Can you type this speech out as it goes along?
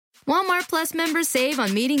Walmart Plus members save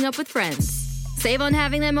on meeting up with friends. Save on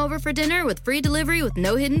having them over for dinner with free delivery with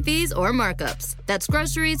no hidden fees or markups. That's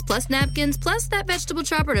groceries, plus napkins, plus that vegetable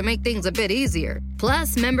chopper to make things a bit easier.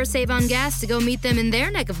 Plus, members save on gas to go meet them in their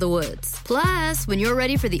neck of the woods. Plus, when you're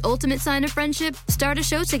ready for the ultimate sign of friendship, start a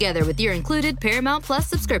show together with your included Paramount Plus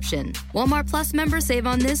subscription. Walmart Plus members save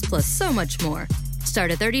on this plus so much more.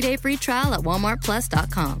 Start a 30-day free trial at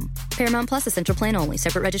walmartplus.com. Paramount Plus Essential Plan only.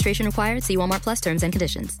 Separate registration required. See Walmart Plus terms and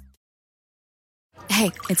conditions.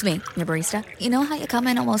 Hey, it's me, your barista. You know how you come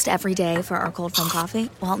in almost every day for our cold foam coffee?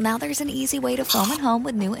 Well, now there's an easy way to foam at home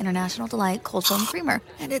with new International Delight Cold Foam Creamer.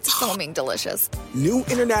 And it's foaming delicious. New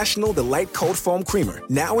International Delight Cold Foam Creamer,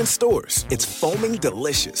 now in stores. It's foaming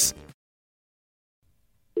delicious.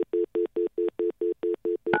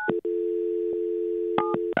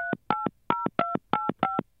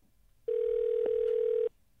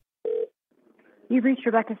 You've reached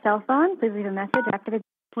Rebecca's cell phone. Please leave a message after the...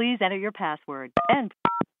 Please enter your password. And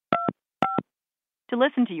to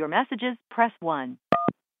listen to your messages, press 1.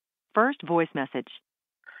 First voice message.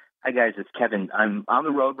 Hi, guys. It's Kevin. I'm on the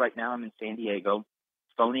road right now. I'm in San Diego,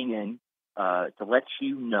 phoning in to let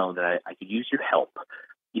you know that I could use your help.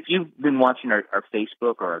 If you've been watching our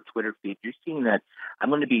Facebook or our Twitter feed, you're seeing that I'm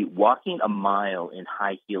going to be walking a mile in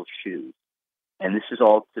high-heel shoes. And this is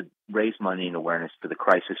all to raise money and awareness for the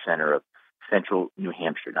Crisis Center of Central New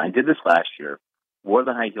Hampshire. Now, I did this last year, wore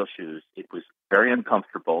the high-heel shoes. It was very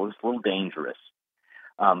uncomfortable. It was a little dangerous.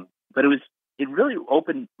 But it really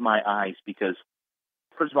opened my eyes because,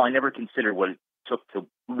 first of all, I never considered what it took to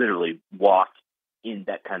literally walk in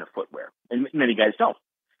that kind of footwear. And many guys don't.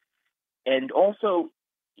 And also,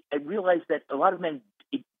 I realized that a lot of men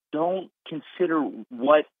don't consider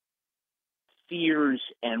what fears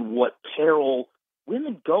and what peril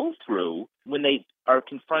women go through when they are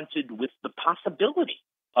confronted with the possibility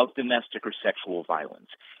of domestic or sexual violence.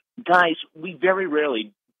 Guys, we very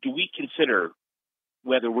rarely do we consider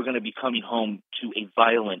whether we're going to be coming home to a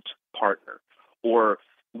violent partner or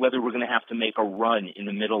whether we're going to have to make a run in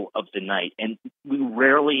the middle of the night. And we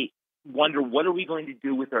rarely wonder, what are we going to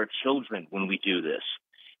do with our children when we do this?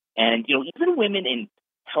 And, even women in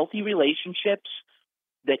healthy relationships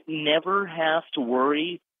that never have to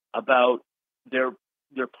worry about their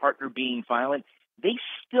partner being violent, these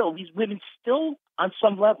women still, on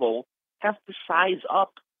some level, have to size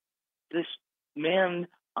up this man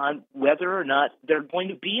on whether or not they're going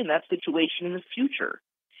to be in that situation in the future.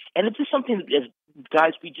 And it's just something that, as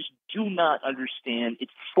guys, we just do not understand.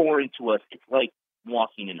 It's foreign to us. It's like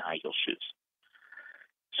walking in high-heel shoes.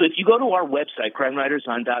 So if you go to our website,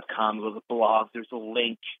 crimewriterson.com, go to the blog, there's a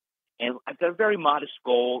link. And I've got a very modest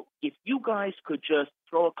goal. If you guys could just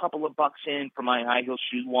throw a couple of bucks in for my high-heel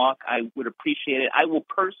shoe walk, I would appreciate it. I will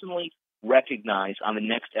personally recognize on the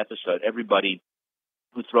next episode everybody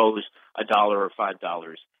who throws $1 or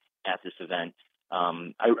 $5 at this event.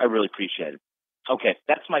 I really appreciate it. Okay,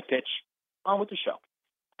 that's my pitch. On with the show.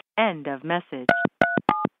 End of message.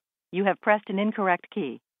 You have pressed an incorrect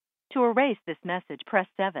key. To erase this message, press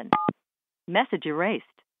 7. Message erased.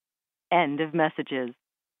 End of messages.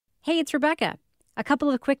 Hey, it's Rebecca. A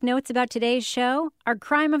couple of quick notes about today's show. Our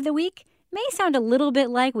crime of the week may sound a little bit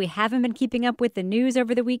like we haven't been keeping up with the news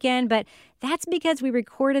over the weekend, but that's because we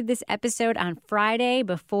recorded this episode on Friday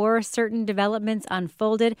before certain developments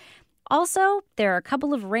unfolded. Also, there are a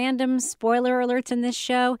couple of random spoiler alerts in this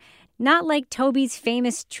show. Not like Toby's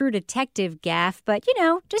famous True Detective gaffe, but,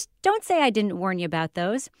 just don't say I didn't warn you about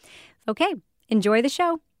those. Okay, enjoy the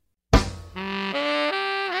show.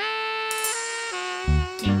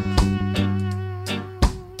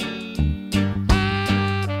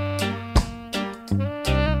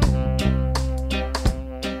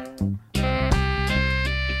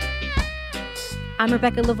 I'm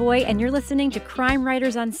Rebecca Lavoie, and you're listening to Crime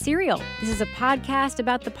Writers on Serial. This is a podcast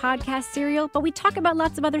about the podcast Serial, but we talk about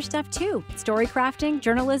lots of other stuff too. Story crafting,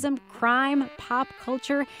 journalism, crime, pop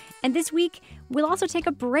culture. And this week, we'll also take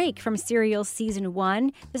a break from Serial Season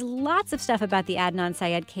 1. There's lots of stuff about the Adnan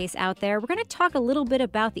Syed case out there. We're going to talk a little bit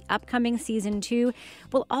about the upcoming Season 2.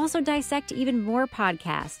 We'll also dissect even more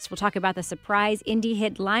podcasts. We'll talk about the surprise indie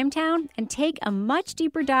hit Limetown and take a much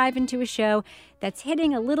deeper dive into a show that's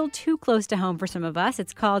hitting a little too close to home for some of us.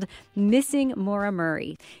 It's called Missing Maura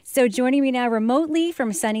Murray. So joining me now remotely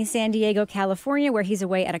from sunny San Diego, California, where he's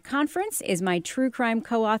away at a conference, is my true crime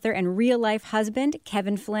co-author and real-life husband,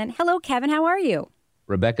 Kevin Flynn. Hello, Kevin. How are you?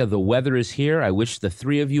 Rebecca, the weather is here. I wish the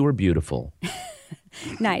three of you were beautiful.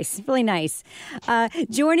 Nice, really nice.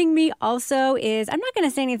 Joining me also is, I'm not going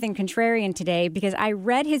to say anything contrarian today because I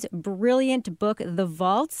read his brilliant book, The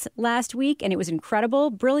Vaults, last week, and it was incredible.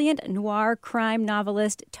 Brilliant noir crime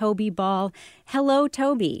novelist Toby Ball. Hello,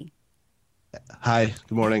 Toby. Hi,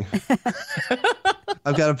 good morning.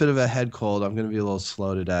 I've got a bit of a head cold. I'm going to be a little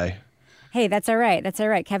slow today. Hey, that's all right. That's all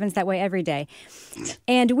right. Kevin's that way every day.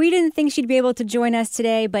 And we didn't think she'd be able to join us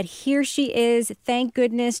today, but here she is. Thank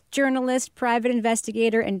goodness. Journalist, private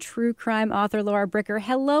investigator, and true crime author Laura Bricker.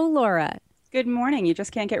 Hello, Laura. Good morning. You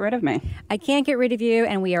just can't get rid of me. I can't get rid of you,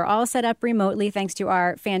 and we are all set up remotely thanks to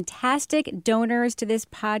our fantastic donors to this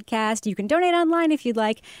podcast. You can donate online if you'd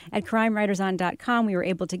like at crimewriterson.com. We were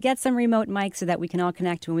able to get some remote mics so that we can all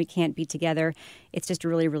connect when we can't be together. It's just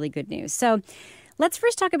really, really good news. So let's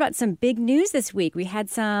first talk about some big news this week. We had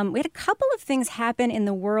a couple of things happen in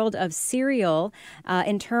the world of Serial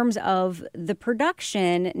in terms of the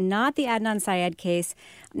production, not the Adnan Syed case.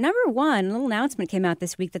 Number one, a little announcement came out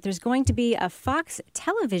this week that there's going to be a Fox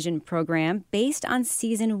television program based on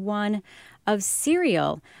season 1 of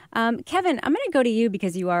Serial. Kevin, I'm going to go to you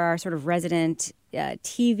because you are our sort of resident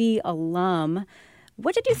TV alum.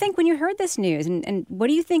 What did you think when you heard this news, and what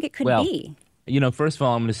do you think it could be? You know, first of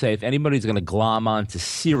all, I'm going to say if anybody's going to glom onto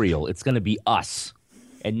Serial, it's going to be us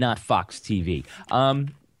and not Fox TV.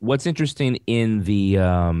 What's interesting in the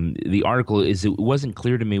article is it wasn't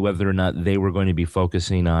clear to me whether or not they were going to be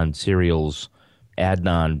focusing on Serial's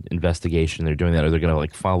Adnan investigation. They're doing that, or they're going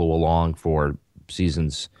to follow along for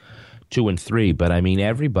seasons 2 and 3. But I mean,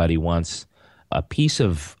 everybody wants a piece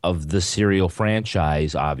of the Serial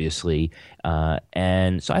franchise, obviously,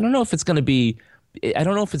 and so I don't know if it's going to be. I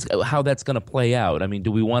don't know if it's how that's going to play out. I mean,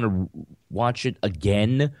 do we want to watch it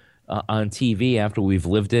again on TV after we've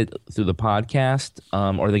lived it through the podcast?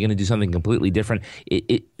 Or are they going to do something completely different?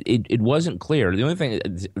 It wasn't clear. The only thing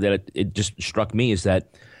that it just struck me is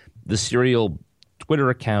that the Serial Twitter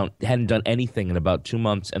account hadn't done anything in about 2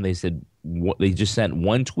 months, and they said they just sent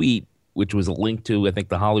one tweet, which was a link to, I think,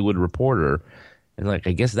 The Hollywood Reporter. And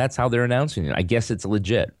I guess that's how they're announcing it. I guess it's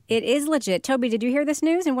legit. It is legit. Toby, did you hear this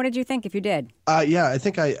news? And what did you think if you did? Yeah, I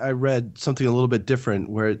think I read something a little bit different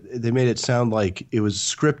where they made it sound like it was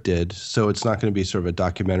scripted, so it's not going to be sort of a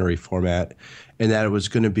documentary format, and that it was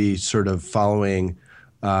going to be sort of following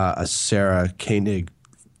a Sarah Koenig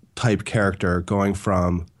type character going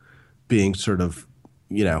from being sort of,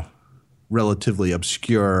 relatively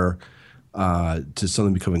obscure to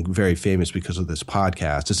something becoming very famous because of this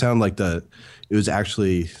podcast. It sounded like it was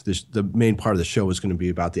actually the main part of the show was going to be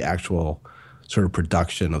about the actual sort of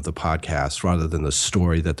production of the podcast rather than the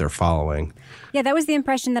story that they're following. Yeah, that was the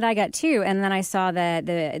impression that I got too. And then I saw that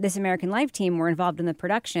the This American Life team were involved in the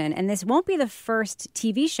production. And this won't be the first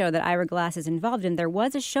TV show that Ira Glass is involved in. There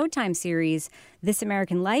was a Showtime series, This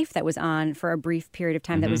American Life, that was on for a brief period of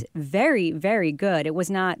time that was very, very good. It was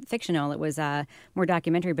not fictional. It was more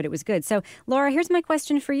documentary, but it was good. So, Laura, here's my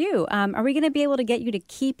question for you. Are we going to be able to get you to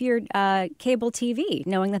keep your cable TV,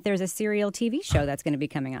 knowing that there's a Serial TV show that's going to be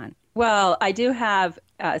coming on? Well, I do have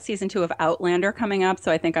season 2 of Outlander coming up, so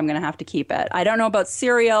I think I'm going to have to keep it. I don't know about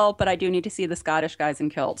Serial, but I do need to see the Scottish guys in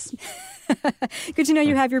kilts. Good to know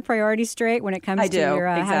you have your priorities straight when it comes to your,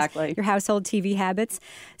 exactly. your household TV habits.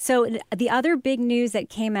 So the other big news that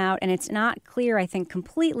came out, and it's not clear, I think,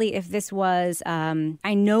 completely if this was,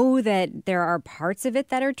 I know that there are parts of it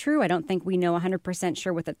that are true. I don't think we know 100%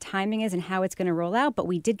 sure what the timing is and how it's going to roll out, but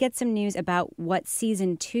we did get some news about what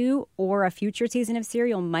season 2 or a future season of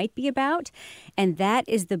Serial might be about, and that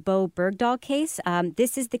is the Bowe Bergdahl case.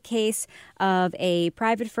 This is the case of a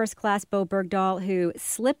private first class Bowe Bergdahl who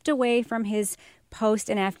slipped away from his post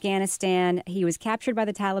in Afghanistan. He was captured by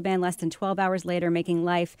the Taliban less than 12 hours later, making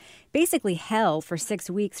life basically hell for 6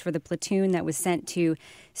 weeks for the platoon that was sent to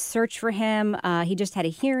search for him. He just had a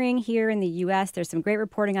hearing here in the U.S. There's some great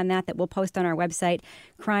reporting on that we'll post on our website,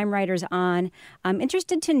 Crime Writers On. I'm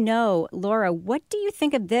interested to know, Laura, what do you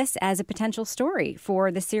think of this as a potential story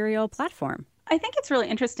for the Serial platform? I think it's really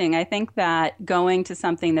interesting. I think that going to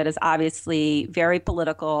something that is obviously very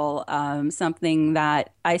political, something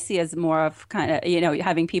that I see as more of kind of,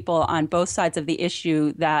 having people on both sides of the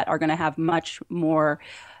issue that are going to have much more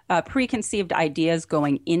preconceived ideas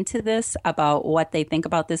going into this about what they think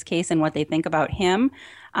about this case and what they think about him.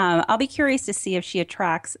 I'll be curious to see if she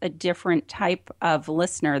attracts a different type of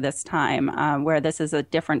listener this time, where this is a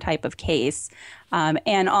different type of case.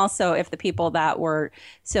 And also if the people that were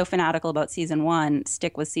so fanatical about season 1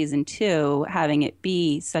 stick with season 2, having it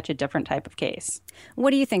be such a different type of case.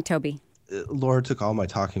 What do you think, Toby? Laura took all my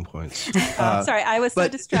talking points. Sorry, I was so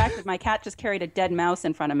distracted. My cat just carried a dead mouse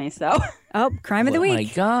in front of me, so. Oh, crime of the week. Oh, my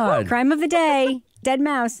God. Crime of the day. Dead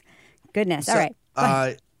mouse. Goodness. All right.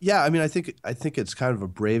 Yeah, I mean, I think it's kind of a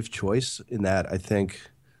brave choice in that I think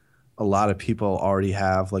a lot of people already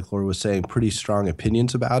have, like Laura was saying, pretty strong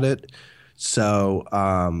opinions about it. So,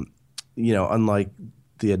 unlike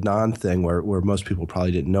the Adnan thing where most people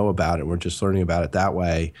probably didn't know about it, we're just learning about it that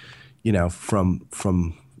way,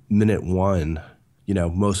 from minute one,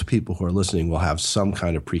 most people who are listening will have some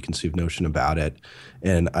kind of preconceived notion about it.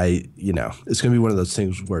 And it's going to be one of those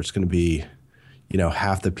things where it's going to be,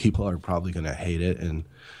 half the people are probably going to hate it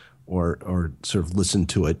or sort of listen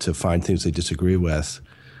to it to find things they disagree with.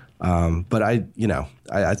 But I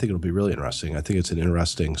think it'll be really interesting. I think it's an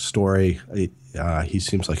interesting story. He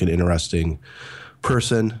seems like an interesting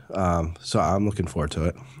person. So I'm looking forward to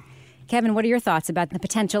it. Kevin, what are your thoughts about the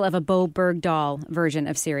potential of a Bo Bergdahl version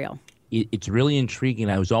of Serial? It's really intriguing.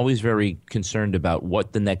 I was always very concerned about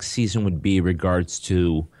what the next season would be in regards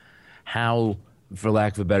to how, for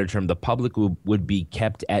lack of a better term, the public would be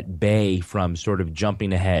kept at bay from sort of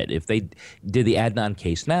jumping ahead. If they did the Adnan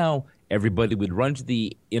case now, everybody would run to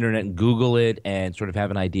the internet and Google it and sort of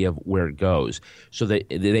have an idea of where it goes. So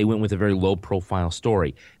they went with a very low-profile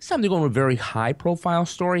story. It's time to go with a very high-profile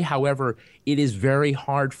story. However, it is very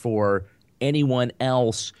hard for anyone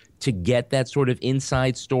else to get that sort of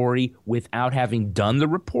inside story without having done the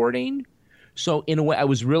reporting. So in a way, I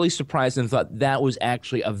was really surprised and thought that was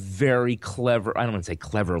actually a very clever, I don't want to say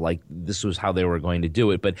clever, like this was how they were going to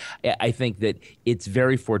do it, but I think that it's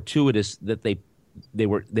very fortuitous that they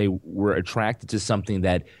were attracted to something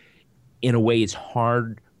that in a way is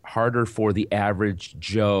harder for the average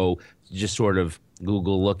Joe to just sort of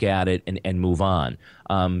Google, look at it, and move on.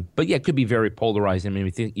 But yeah, it could be very polarizing. I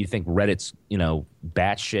mean, you think Reddit's,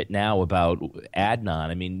 batshit now about Adnan.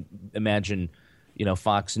 I mean, imagine,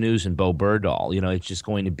 Fox News and Bo Bergdahl. It's just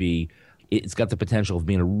going to be, it's got the potential of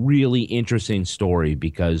being a really interesting story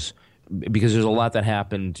because there's a lot that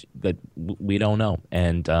happened that we don't know.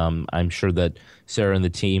 And I'm sure that Sarah and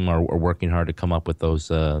the team are working hard to come up with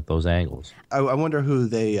those angles. I wonder who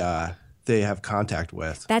they have contact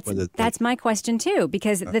with. That's my question too,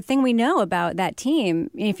 because the thing we know about that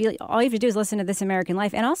team, all you have to do is listen to This American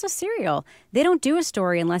Life and also Serial. They don't do a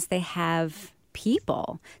story unless they have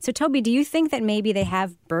people. So Toby, do you think that maybe they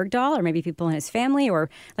have Bergdahl or maybe people in his family, or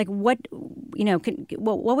like what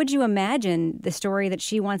would you imagine the story that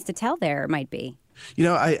she wants to tell there might be?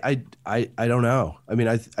 I don't know. I mean,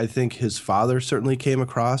 I think his father certainly came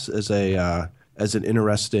across as an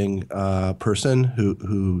interesting person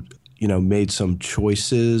who made some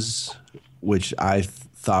choices which I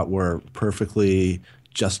thought were perfectly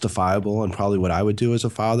justifiable and probably what I would do as a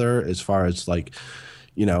father, as far as like,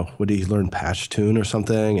 would he learn Pashtun or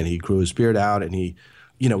something, and he grew his beard out, and he,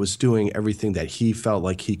 was doing everything that he felt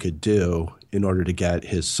like he could do in order to get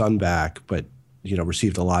his son back, but,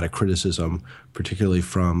 received a lot of criticism, particularly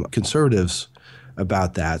from conservatives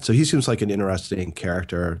about that. So he seems like an interesting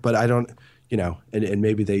character, but I don't, and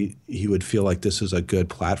maybe he would feel like this is a good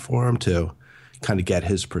platform to kind of get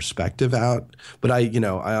his perspective out. But I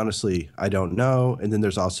honestly, I don't know. And then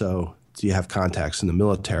there's also, do you have contacts in the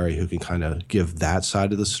military who can kind of give that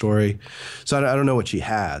side of the story? So I don't know what she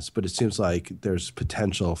has, but it seems like there's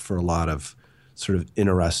potential for a lot of sort of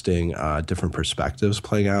interesting different perspectives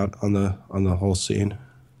playing out on the whole scene.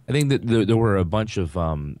 I think that there were a bunch of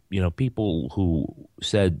people who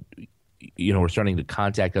said, we're starting to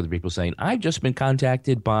contact other people saying, I've just been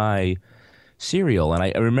contacted by Serial. And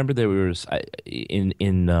I remember there was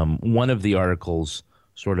in one of the articles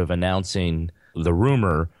sort of announcing the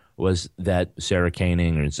rumor was that Sarah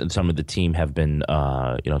Koenig and some of the team have been,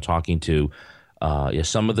 talking to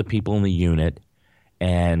some of the people in the unit.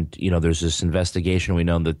 And, there's this investigation. We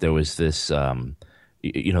know that there was this,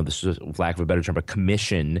 this is, for lack of a better term, a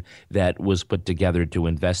commission that was put together to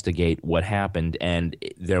investigate what happened. And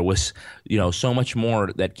there was, so much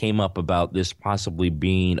more that came up about this possibly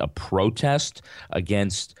being a protest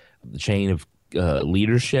against the chain of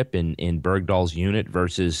leadership in Bergdahl's unit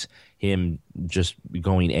versus him just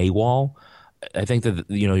going AWOL. I think that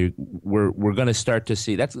we're going to start to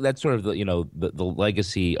see that's sort of the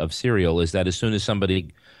legacy of Serial, is that as soon as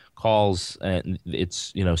somebody calls and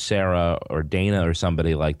it's Sarah or Dana or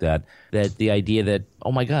somebody like that the idea that,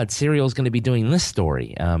 oh my God, Serial is going to be doing this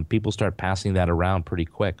story, people start passing that around pretty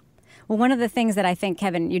quick. Well, one of the things that I think,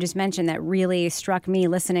 Kevin, you just mentioned that really struck me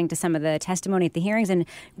listening to some of the testimony at the hearings, and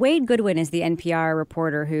Wade Goodwin is the NPR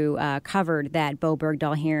reporter who covered that Bo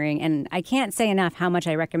Bergdahl hearing, and I can't say enough how much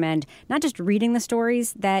I recommend not just reading the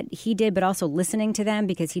stories that he did, but also listening to them,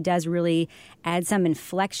 because he does really add some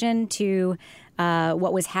inflection to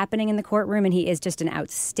what was happening in the courtroom, and he is just an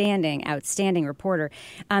outstanding reporter.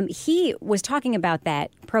 He was talking about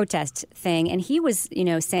that protest thing, and he was,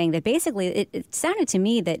 saying that basically it sounded to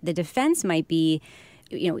me that the defense might be,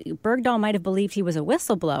 Bergdahl might have believed he was a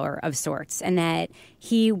whistleblower of sorts, and that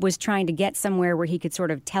he was trying to get somewhere where he could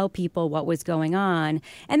sort of tell people what was going on,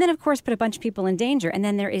 and then, of course, put a bunch of people in danger. And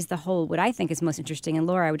then there is the whole, what I think is most interesting, and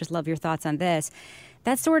Laura, I would just love your thoughts on this,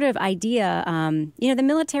 that sort of idea, the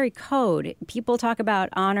military code. People talk about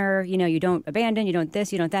honor, you don't abandon, you don't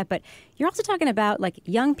this, you don't that, but you're also talking about, like,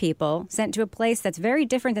 young people sent to a place that's very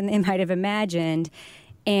different than they might have imagined,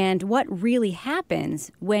 and what really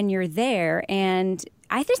happens when you're there. And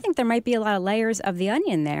I just think there might be a lot of layers of the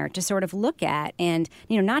onion there to sort of look at, and,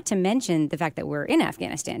 not to mention the fact that we're in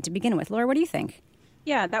Afghanistan to begin with. Laura, what do you think?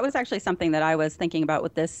 Yeah, that was actually something that I was thinking about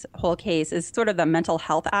with this whole case, is sort of the mental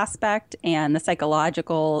health aspect and the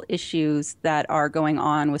psychological issues that are going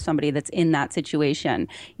on with somebody that's in that situation.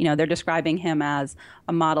 They're describing him as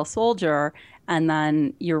a model soldier, and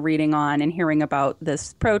then you're reading on and hearing about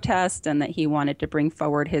this protest and that he wanted to bring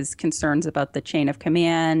forward his concerns about the chain of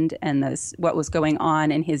command and what was going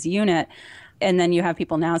on in his unit. And then you have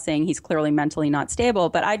people now saying he's clearly mentally not stable.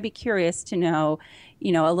 But I'd be curious to know,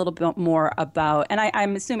 a little bit more about, and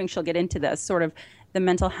I'm assuming she'll get into this, sort of the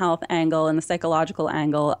mental health angle and the psychological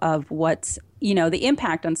angle of what's, the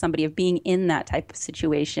impact on somebody of being in that type of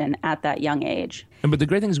situation at that young age. But the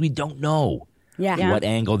great thing is we don't know. What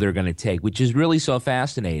angle they're going to take, which is really so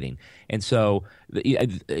fascinating. And so,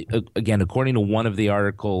 again, according to one of the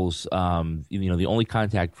articles, the only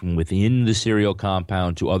contact from within the Serial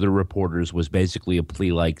compound to other reporters was basically a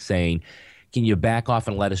plea like saying, can you back off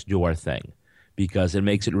and let us do our thing? Because it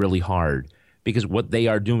makes it really hard. Because what they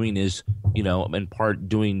are doing is, in part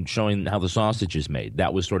showing how the sausage is made.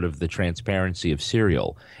 That was sort of the transparency of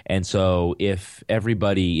Serial. And so if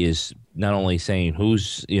everybody is not only saying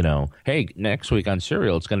who's, hey, next week on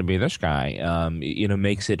Serial, it's going to be this guy,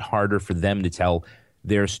 makes it harder for them to tell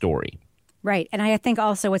their story. Right. And I think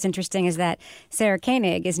also what's interesting is that Sarah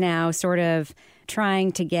Koenig is now sort of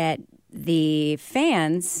trying to get the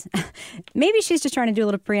fans, maybe she's just trying to do a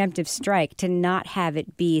little preemptive strike to not have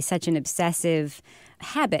it be such an obsessive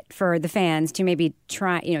habit for the fans to maybe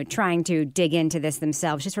trying to dig into this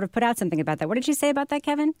themselves. She sort of put out something about that. What did she say about that,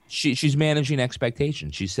 Kevin? She's managing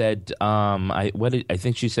expectations. She said, I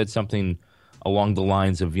think she said something along the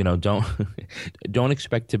lines of, don't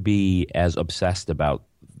expect to be as obsessed about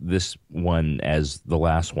this one as the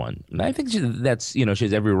last one. And I think she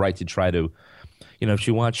has every right to try to. If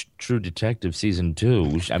she watched True Detective season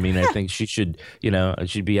 2, I think she should,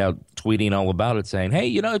 she'd be out tweeting all about it, saying,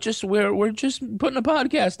 "Hey, we're just putting a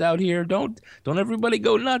podcast out here. Don't everybody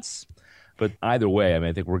go nuts." But either way,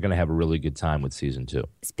 I think we're going to have a really good time with season 2.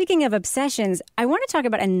 Speaking of obsessions, I want to talk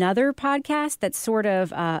about another podcast that's sort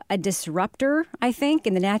of a disruptor, I think,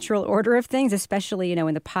 in the natural order of things, especially,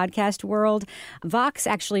 in the podcast world. Vox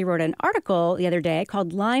actually wrote an article the other day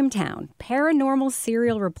called Limetown, Paranormal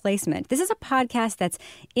Serial Replacement. This is a podcast that's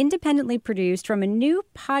independently produced from a new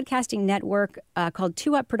podcasting network called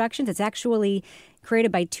 2 Up Productions. It's actually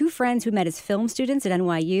created by 2 friends who met as film students at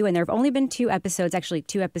NYU, and there have only been 2 episodes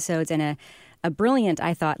and a brilliant,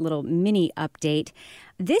 I thought, little mini update.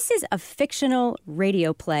 This is a fictional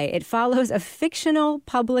radio play. It follows a fictional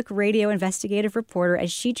public radio investigative reporter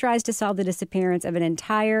as she tries to solve the disappearance of an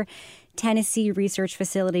entire Tennessee research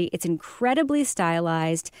facility. It's incredibly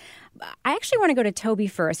stylized. I actually want to go to Toby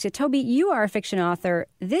first. So, Toby, you are a fiction author.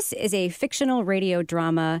 This is a fictional radio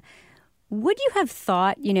drama. Would you have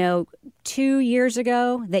thought, 2 years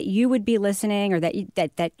ago that you would be listening, or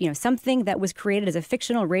that something that was created as a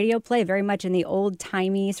fictional radio play, very much in the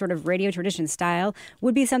old-timey sort of radio tradition style,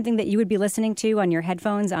 would be something that you would be listening to on your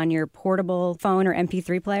headphones, on your portable phone or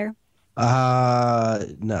MP3 player?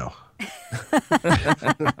 No.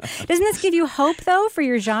 Doesn't this give you hope, though, for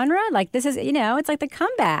your genre? Like, this is, it's like the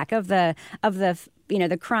comeback of the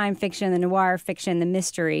the crime fiction, the noir fiction, the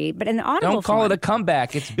mystery, but in the audible Don't call it a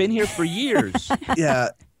comeback. It's been here for years. Yeah.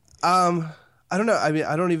 I don't know.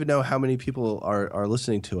 I don't even know how many people are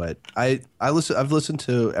listening to it. I've listened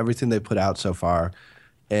to everything they put out so far,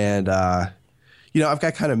 and I've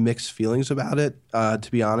got kind of mixed feelings about it. To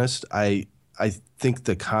be honest, I think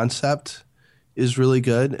the concept is really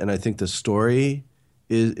good, and I think the story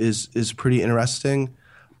is pretty interesting.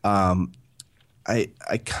 I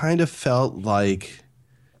kind of felt like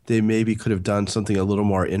they maybe could have done something a little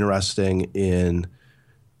more interesting in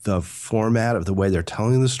the format of the way they're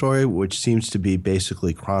telling the story, which seems to be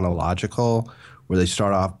basically chronological, where they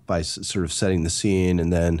start off by sort of setting the scene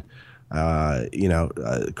and then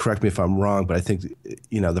correct me if I'm wrong, but I think,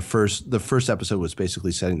 the first episode was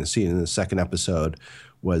basically setting the scene, and the second episode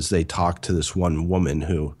was they talked to this one woman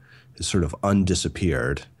who is sort of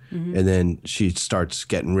undisappeared, and then she starts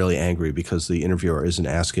getting really angry because the interviewer isn't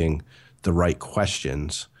asking the right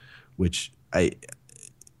questions, which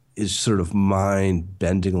is sort of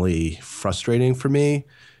mind-bendingly frustrating for me.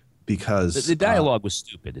 Because the dialogue was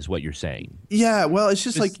stupid, is what you're saying. Yeah, well, it's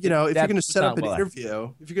just like, if you're going to set up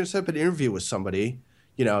an interview with somebody,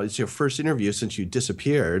 it's your first interview since you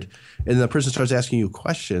disappeared, and the person starts asking you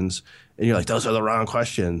questions, and you're like, those are the wrong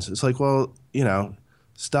questions. It's like, well,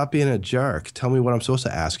 stop being a jerk. Tell me what I'm supposed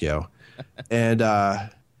to ask you. And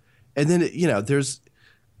then, there's,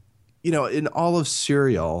 in all of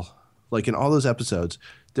Serial, like in all those episodes,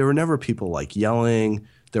 there were never people like yelling.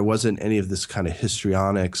 There wasn't any of this kind of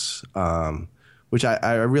histrionics, which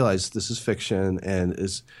I realize this is fiction, and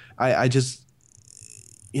I just,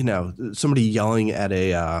 somebody yelling at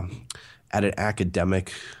an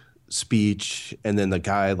academic speech, and then the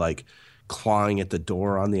guy like clawing at the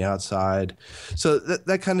door on the outside. So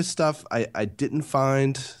that kind of stuff I didn't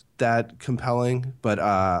find that compelling, but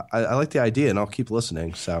I like the idea, and I'll keep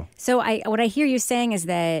listening. So what I hear you saying is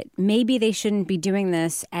that maybe they shouldn't be doing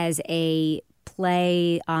this as a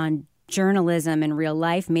play on journalism in real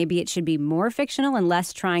life. Maybe it should be more fictional and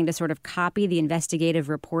less trying to sort of copy the investigative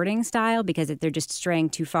reporting style, because they're just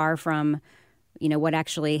straying too far from, what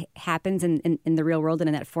actually happens in the real world and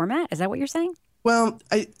in that format. Is that what you're saying? Well,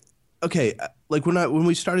 like when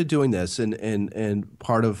we started doing this, and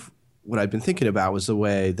part of what I've been thinking about was the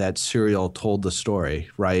way that Serial told the story,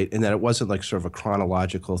 right? And that it wasn't like sort of a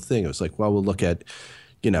chronological thing. It was like, well, we'll look at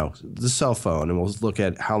the cell phone, and we'll look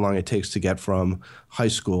at how long it takes to get from high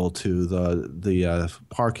school to the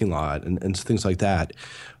parking lot and things like that.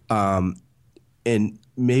 And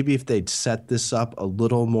maybe if they'd set this up a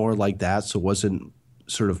little more like that, so it wasn't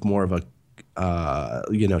sort of more of a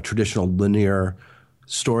traditional linear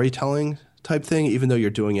storytelling type thing, even though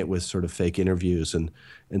you're doing it with sort of fake interviews and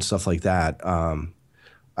stuff like that,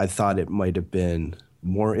 I thought it might have been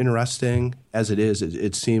more interesting. As it is,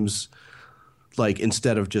 it seems like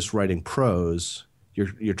instead of just writing prose,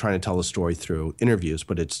 you're trying to tell a story through interviews,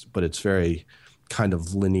 but it's very kind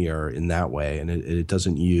of linear in that way, and it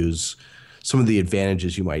doesn't use some of the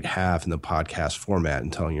advantages you might have in the podcast format in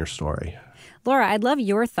telling your story. Laura, I'd love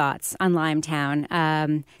your thoughts on Limetown.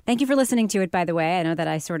 Thank you for listening to it, by the way. I know that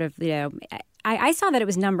I sort of, I saw that it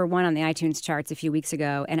was number 1 on the iTunes charts a few weeks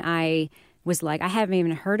ago, and I was like, I haven't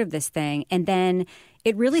even heard of this thing. And then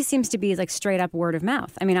it really seems to be like straight up word of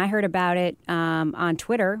mouth. I mean, I heard about it on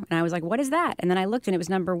Twitter, and I was like, what is that? And then I looked, and it was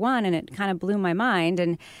number 1, and it kind of blew my mind.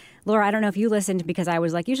 And Laura, I don't know if you listened, because I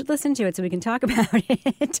was like, you should listen to it so we can talk about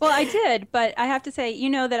it. Well, I did, but I have to say,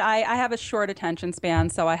 that I have a short attention span,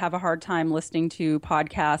 so I have a hard time listening to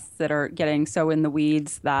podcasts that are getting so in the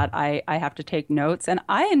weeds that I have to take notes. And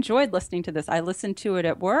I enjoyed listening to this. I listened to it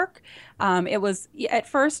at work. It was, at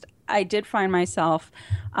first, I did find myself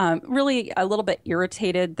really a little bit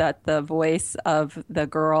irritated that the voice of the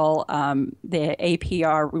girl, the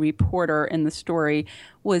APR reporter in the story,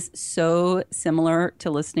 was so similar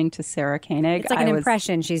to listening to Sarah Koenig. It's like an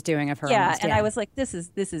impression she's doing of her. Yeah, almost, and I was like, this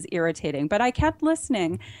is irritating. But I kept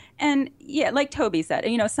listening, and yeah, like Toby said,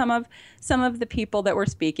 some of the people that were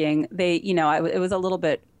speaking, they, it was a little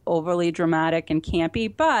bit overly dramatic and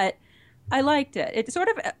campy, but I liked it. It sort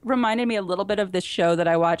of reminded me a little bit of this show that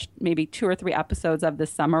I watched maybe 2 or 3 episodes of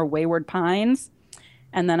this summer, Wayward Pines.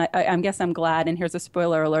 And then I guess I'm glad, and here's a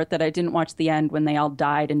spoiler alert, that I didn't watch the end when they all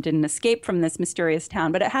died and didn't escape from this mysterious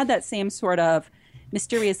town. But it had that same sort of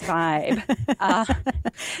mysterious vibe.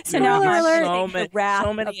 So now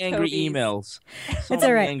so many angry emails. It's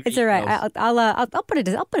all right. It's all right. I'll put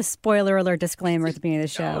a spoiler alert disclaimer at the beginning of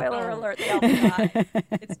the show. Spoiler alert. They all die.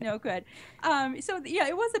 It's no good. So yeah,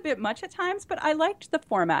 it was a bit much at times, but I liked the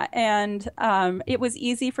format, and it was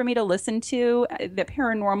easy for me to listen to. The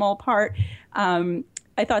paranormal part,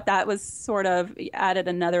 I thought that was sort of added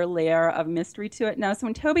another layer of mystery to it. Now, so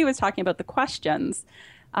when Toby was talking about the questions,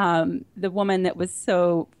 the woman that was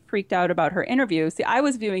so freaked out about her interview, see, I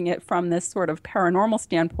was viewing it from this sort of paranormal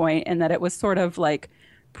standpoint, and that it was sort of like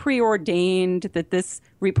preordained that this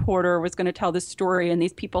reporter was going to tell this story, and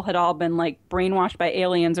these people had all been like brainwashed by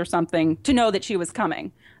aliens or something to know that she was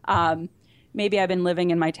coming. Maybe I've been living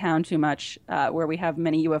in my town too much, where we have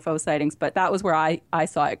many UFO sightings, but that was where I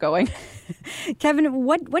saw it going. Kevin,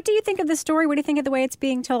 what do you think of the story? What do you think of the way it's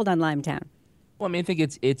being told on Limetown? Well, I mean, I think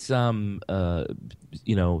it's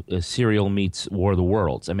Serial meets War of the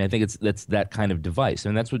Worlds. I mean, I think that's that kind of device. I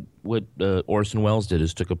mean, that's what Orson Welles did,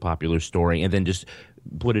 is took a popular story and then just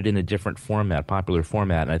put it in a different format, popular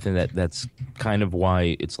format. And I think that's kind of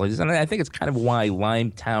why it's like this. And I think it's kind of why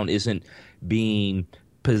Limetown isn't being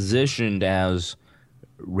positioned as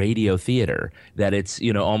radio theater, that it's,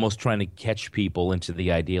 almost trying to catch people into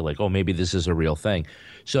the idea like, oh, maybe this is a real thing.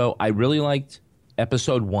 So I really liked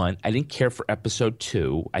episode 1. I didn't care for episode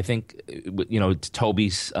 2. I think,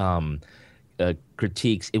 Toby's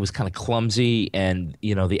critiques, it was kind of clumsy, and,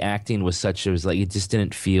 the acting was such, it was like, it just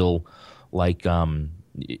didn't feel like,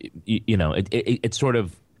 it sort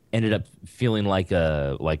of ended up feeling like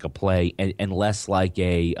a play and less like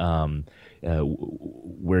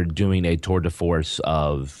we're doing a tour de force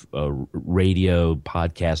of radio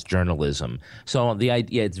podcast journalism. So the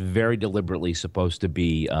idea, it's very deliberately supposed to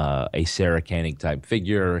be a Sarah Koenig type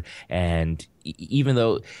figure. And even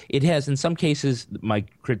though it has, in some cases, my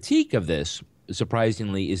critique of this,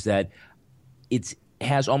 surprisingly, is that it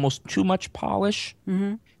has almost too much polish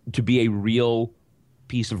to be a real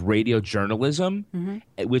piece of radio journalism,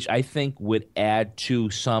 which I think would add to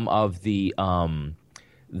some of the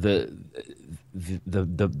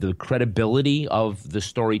credibility of the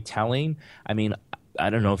storytelling. I mean, I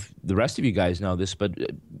don't know if the rest of you guys know this, but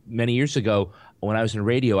many years ago when I was in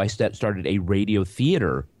radio, I started a radio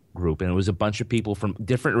theater group, and it was a bunch of people from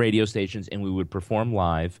different radio stations, and we would perform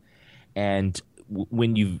live. And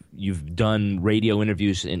when you've done radio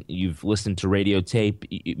interviews and you've listened to radio tape,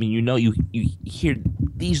 you hear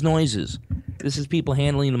these noises. This is people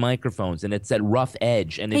handling the microphones, and it's that rough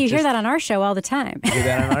edge. And you hear that on our show all the time. You hear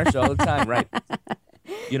that on our show all the time, right?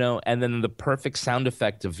 And then the perfect sound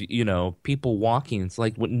effect of, people walking. It's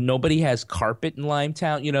like nobody has carpet in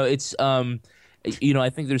Limetown. It's, I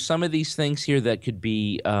think there's some of these things here that could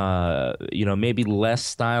be, maybe less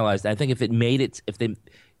stylized. I think if they made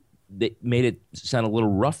it sound a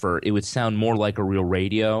little rougher, it would sound more like a real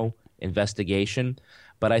radio investigation.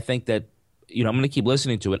 But I think that, I'm going to keep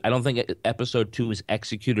listening to it. I don't think episode 2 is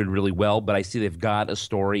executed really well, but I see they've got a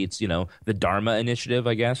story. It's, the Dharma Initiative,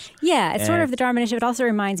 I guess. Yeah, it's sort of the Dharma Initiative. It also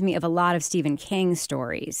reminds me of a lot of Stephen King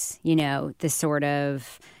stories, this sort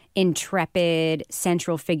of intrepid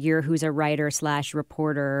central figure who's a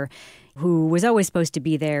writer/reporter who was always supposed to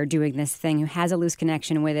be there doing this thing, who has a loose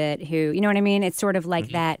connection with it, who, you know what I mean? It's sort of like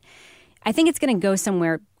that. I think it's going to go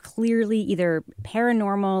somewhere clearly either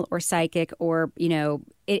paranormal or psychic, or,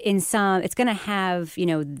 it's going to have,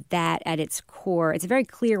 that at its core. It's very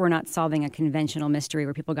clear we're not solving a conventional mystery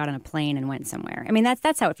where people got on a plane and went somewhere. I mean,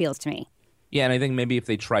 that's how it feels to me. Yeah, and I think maybe if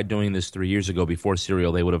they tried doing this 3 years ago before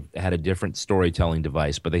Serial, they would have had a different storytelling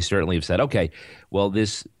device. But they certainly have said, okay, well,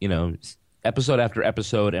 this, episode after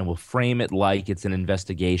episode, and we'll frame it like it's an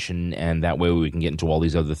investigation, and that way we can get into all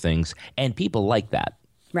these other things. And people like that.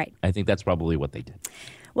 Right. I think that's probably what they did.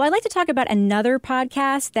 Well, I'd like to talk about another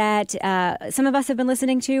podcast that some of us have been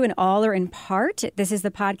listening to, and all or in part. This is the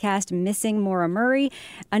podcast Missing Maura Murray.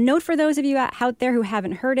 A note for those of you out there who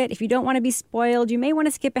haven't heard it, if you don't want to be spoiled, you may want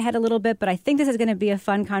to skip ahead a little bit, but I think this is going to be a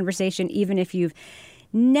fun conversation, even if you've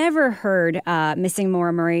never heard Missing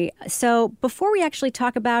Maura Murray. So before we actually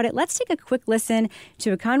talk about it, let's take a quick listen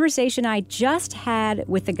to a conversation I just had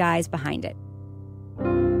with the guys behind it.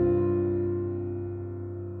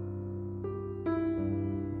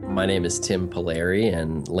 My name is Tim Polari,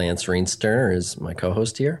 and Lance Reensterner is my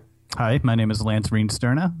co-host here. Hi, my name is Lance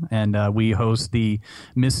Reensterner, and we host the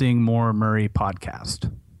Missing Maura Murray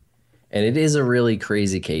podcast. And it is a really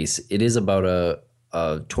crazy case. It is about a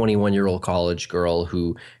 21-year-old college girl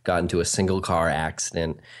who got into a single-car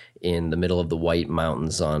accident in the middle of the White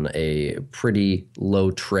Mountains on a pretty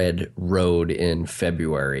low-tread road in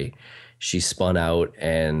February. She spun out,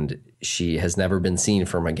 and she has never been seen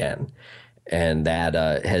from again. And that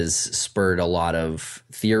has spurred a lot of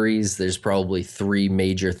theories. There's probably 3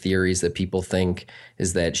 major theories that people think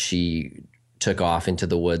is that she took off into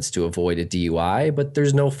the woods to avoid a DUI, but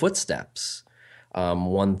there's no footsteps.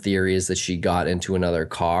 One theory is that she got into another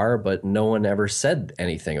car, but no one ever said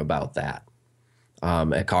anything about that.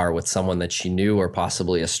 A car with someone that she knew, or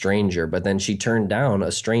possibly a stranger, but then she turned down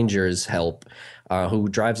a stranger's help who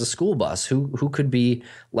drives a school bus. Who could be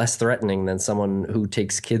less threatening than someone who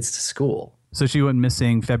takes kids to school? So she went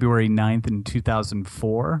missing February 9th in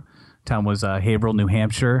 2004. Town was Haverhill, New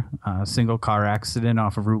Hampshire. Single car accident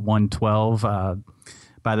off of Route 112.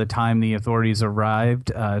 By the time the authorities arrived,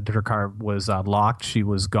 her car was locked. She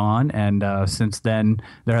was gone. And since then,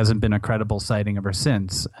 there hasn't been a credible sighting of her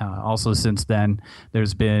since. Also, since then,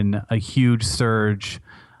 there's been a huge surge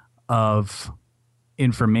of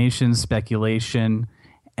information, speculation,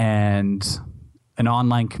 and an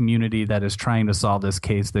online community that is trying to solve this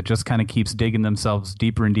case that just kind of keeps digging themselves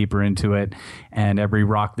deeper and deeper into it. And every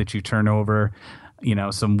rock that you turn over,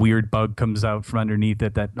 some weird bug comes out from underneath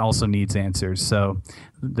it that also needs answers. So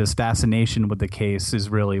this fascination with the case is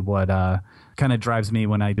really what kind of drives me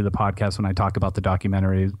when I do the podcast, when I talk about the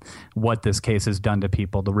documentary, what this case has done to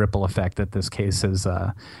people, the ripple effect that this case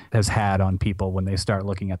has had on people when they start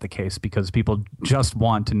looking at the case, because people just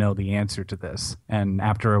want to know the answer to this. And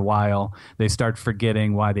after a while, they start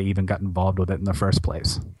forgetting why they even got involved with it in the first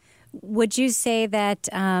place. Would you say that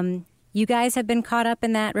you guys have been caught up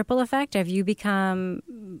in that ripple effect? Have you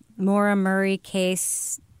become Maura Murray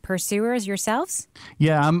case pursuers yourselves?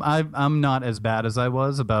 Yeah, I'm not as bad as I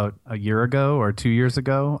was about a year ago or 2 years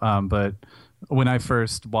ago. But when I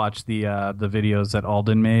first watched the videos that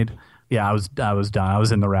Alden made, yeah, I was done. I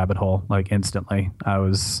was in the rabbit hole like instantly. I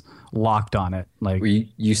was locked on it. Like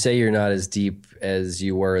you say you're not as deep as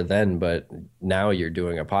you were then, but now you're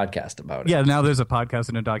doing a podcast about it. Yeah, now there's a podcast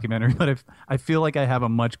and a documentary, but I feel like I have a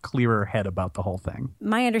much clearer head about the whole thing.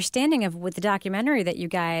 My understanding of with the documentary that you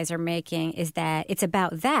guys are making is that it's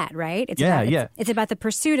about that, right? It's about the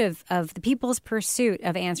pursuit of the people's pursuit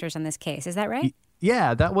of answers on this case. Is that right?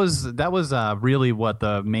 Yeah, that was really what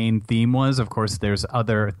the main theme was. Of course, there's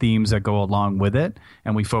other themes that go along with it,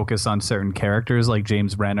 and we focus on certain characters like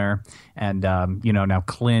James Renner and now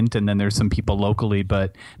Clint, and then there's some people locally.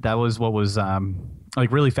 But that was what was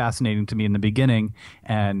really fascinating to me in the beginning,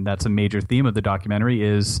 and that's a major theme of the documentary: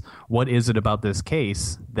 is what is it about this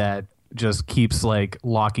case that just keeps like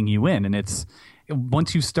locking you in? And it's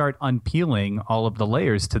once you start unpeeling all of the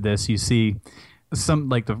layers to this, you see some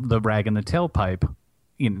like the rag in the tailpipe.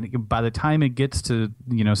 By the time it gets to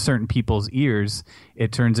certain people's ears,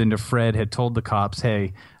 it turns into Fred had told the cops,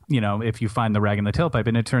 hey, if you find the rag in the tailpipe,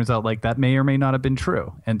 and it turns out like that may or may not have been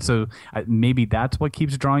true. And so maybe that's what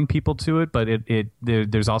keeps drawing people to it. But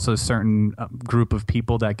there's also a certain group of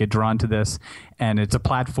people that get drawn to this, and it's a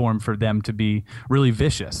platform for them to be really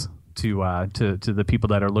vicious to the people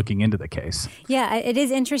that are looking into the case. Yeah, it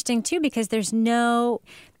is interesting too, because there's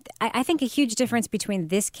I think a huge difference between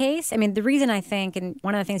this case. I mean, the reason I think, and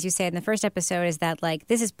one of the things you said in the first episode is that like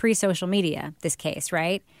this is pre-social media, this case,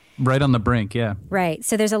 right? Right on the brink, yeah. Right.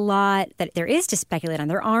 So there's a lot that there is to speculate on.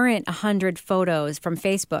 There aren't 100 photos from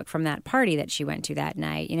Facebook from that party that she went to that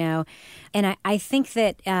night, And I think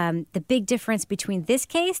that the big difference between this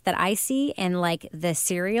case that I see and like the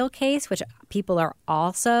serial case, which people are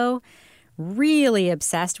also really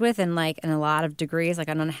obsessed with and like in a lot of degrees, like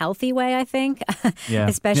an unhealthy way, I think. Yeah.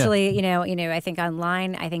 Especially, I think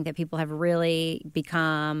online, I think that people have really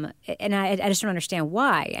become, and I just don't understand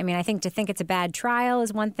why. I mean, I think to think it's a bad trial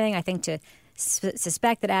is one thing. I think to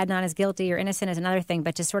suspect that Adnan is guilty or innocent is another thing,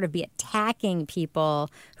 but to sort of be attacking people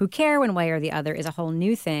who care one way or the other is a whole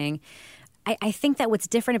new thing. I think that what's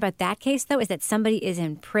different about that case, though, is that somebody is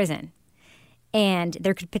in prison. And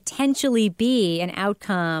there could potentially be an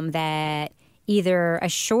outcome that either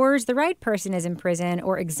assures the right person is in prison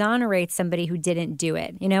or exonerates somebody who didn't do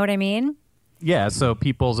it. You know what I mean? Yeah, so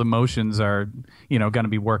people's emotions are, going to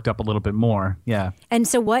be worked up a little bit more. Yeah. And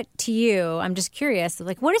so what to you, I'm just curious,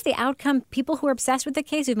 like what is the outcome? People who are obsessed with the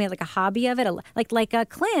case, who've made like a hobby of it, like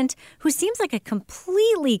Clint, who seems like a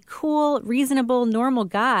completely cool, reasonable, normal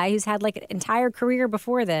guy who's had like an entire career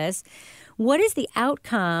before this. What is the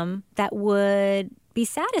outcome that would be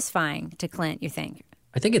satisfying to Clint, you think?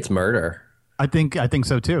 I think it's murder. I think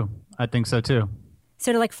so too.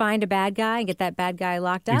 So to like find a bad guy and get that bad guy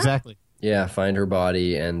locked up? Exactly. Yeah, find her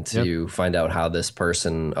body and to find out how this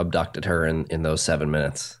person abducted her in those 7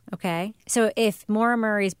 minutes. Okay. So if Maura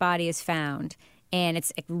Murray's body is found and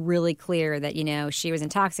it's really clear that, she was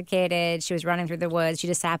intoxicated, she was running through the woods, she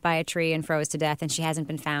just sat by a tree and froze to death, and she hasn't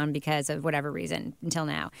been found because of whatever reason until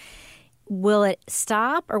now. Will it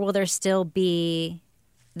stop, or will there still be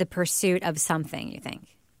the pursuit of something, you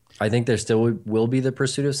think? I think there still will be the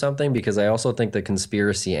pursuit of something, because I also think the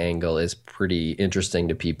conspiracy angle is pretty interesting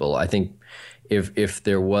to people. I think if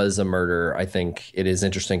there was a murder, I think it is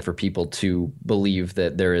interesting for people to believe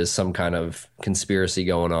that there is some kind of conspiracy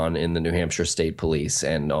going on in the New Hampshire State Police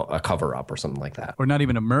and a cover-up or something like that. Or not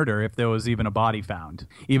even a murder, if there was even a body found.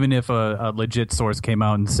 Even if a legit source came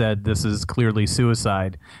out and said this is clearly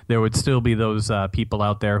suicide, there would still be those people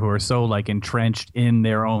out there who are so like entrenched in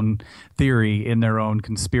their own theory, in their own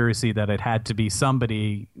conspiracy, that it had to be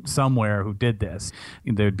somebody somewhere who did this.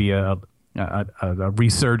 There'd be a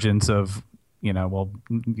resurgence of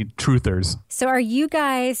truthers. So are you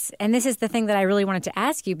guys, and this is the thing that I really wanted to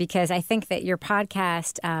ask you, because I think that your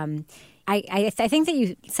podcast, I think that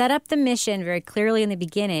you set up the mission very clearly in the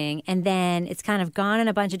beginning, and then it's kind of gone in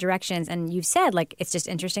a bunch of directions. And you've said, like, it's just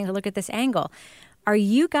interesting to look at this angle. Are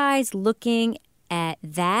you guys looking at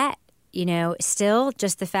that, still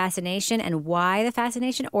just the fascination and why the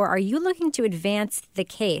fascination? Or are you looking to advance the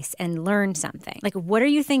case and learn something? Like, what are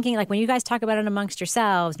you thinking? Like, when you guys talk about it amongst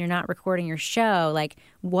yourselves and you're not recording your show, like,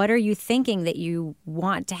 what are you thinking that you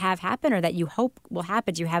want to have happen or that you hope will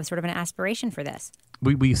happen? Do you have sort of an aspiration for this?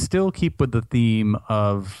 We still keep with the theme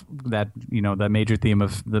of that, that major theme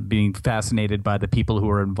of the being fascinated by the people who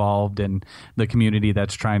are involved in the community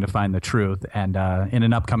that's trying to find the truth. And in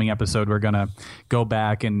an upcoming episode, we're going to go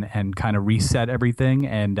back and kind of reset everything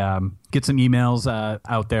and get some emails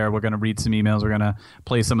out there. We're going to read some emails. We're going to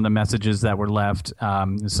play some of the messages that were left.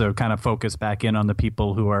 So kind of focus back in on the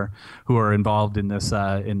people who are involved in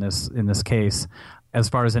this case. As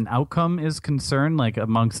far as an outcome is concerned, like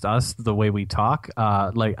amongst us, the way we talk,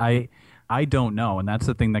 like I don't know, and that's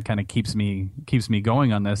the thing that kind of keeps me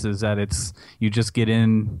going on this, is that you just get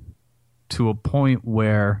in to a point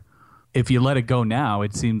where if you let it go now,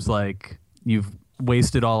 it seems like you've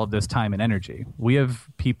wasted all of this time and energy. We have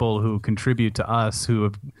people who contribute to us who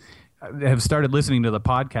have started listening to the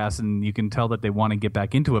podcast, and you can tell that they want to get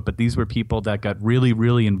back into it. But these were people that got really,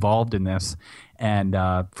 really involved in this, and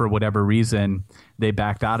for whatever reason, they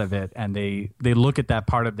backed out of it. And they look at that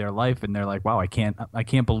part of their life, and they're like, "Wow, I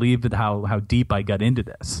can't believe how deep I got into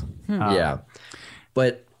this." Yeah,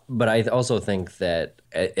 but I also think that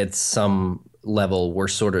at some level we're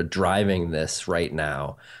sort of driving this right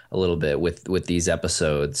now a little bit with these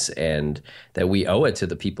episodes, and that we owe it to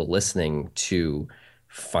the people listening to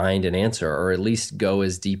find an answer, or at least go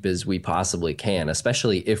as deep as we possibly can,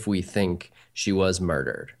 especially if we think she was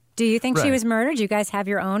murdered. Do you think she was murdered? Do you guys have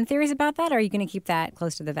your own theories about that, or are you going to keep that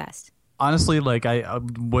close to the vest? Honestly, like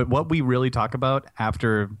what we really talk about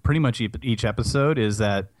after pretty much each episode is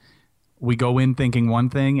that we go in thinking one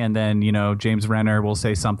thing, and then, James Renner will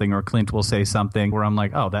say something or Clint will say something where I'm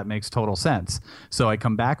like, oh, that makes total sense. So I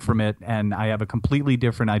come back from it and I have a completely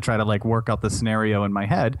different, I try to like work out the scenario in my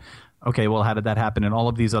head. Okay, well, how did that happen? And all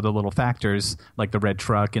of these other little factors, like the red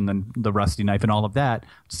truck and then the rusty knife and all of that,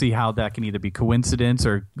 see how that can either be coincidence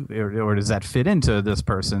or does that fit into this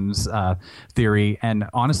person's theory. And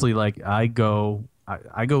honestly, like I go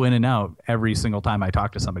in and out every single time I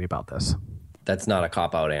talk to somebody about this. That's not a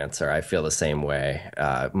cop-out answer. I feel the same way.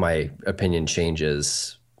 My opinion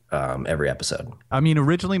changes every episode. I mean,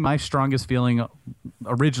 originally, my strongest feeling,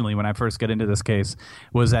 when I first got into this case,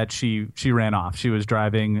 was that she ran off. She was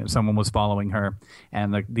driving, someone was following her,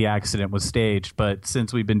 and the accident was staged. But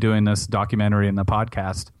since we've been doing this documentary and the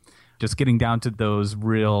podcast, just getting down to those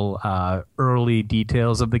real early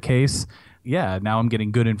details of the case, yeah, now I'm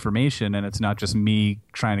getting good information, and it's not just me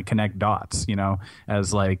trying to connect dots,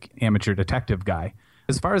 as like amateur detective guy.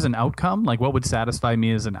 As far as an outcome, like what would satisfy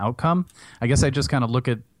me as an outcome, I guess I just kind of look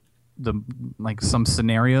at some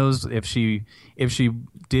scenarios. If she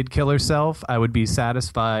did kill herself, I would be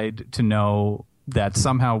satisfied to know that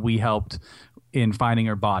somehow we helped in finding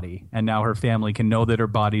her body, and now her family can know that her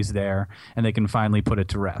body's there and they can finally put it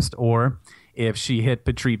to rest. Or if she hit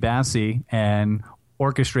Patrice Bassey and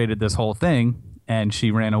orchestrated this whole thing and she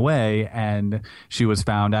ran away and she was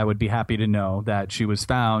found, I would be happy to know that she was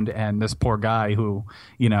found, and this poor guy who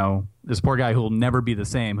will never be the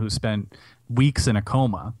same, who spent weeks in a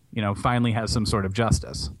coma, finally has some sort of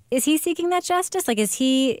justice. Is he seeking that justice? Like, is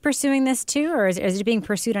he pursuing this too, or is it being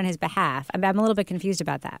pursued on his behalf? I'm a little bit confused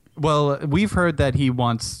about that. Well, we've heard that he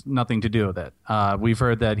wants nothing to do with it. We've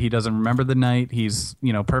heard that he doesn't remember the night. He's,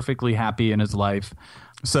 perfectly happy in his life.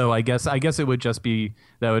 So I guess it would just be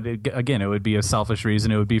it would be a selfish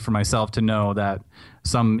reason. It would be for myself to know that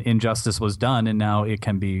some injustice was done, and now it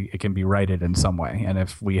can be righted in some way. And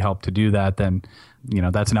if we help to do that, then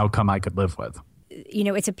that's an outcome I could live with.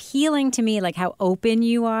 It's appealing to me, like how open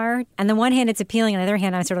you are. On the one hand, it's appealing. On the other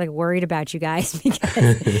hand, I'm sort of like worried about you guys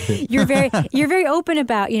because you're very open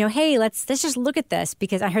about, hey, let's just look at this,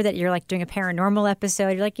 because I heard that you're like doing a paranormal episode.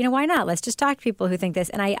 You're like, why not? Let's just talk to people who think this.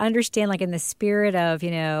 And I understand, like, in the spirit of,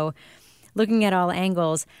 looking at all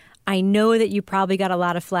angles, I know that you probably got a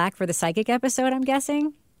lot of flack for the psychic episode, I'm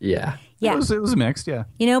guessing. Yeah. It was mixed, yeah.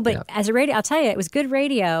 But as a radio, I'll tell you, it was good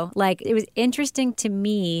radio. Like, it was interesting to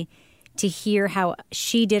me to hear how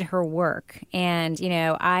she did her work. And,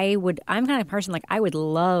 I'm kind of a person, like, I would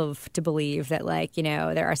love to believe that, like,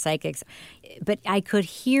 there are psychics. But I could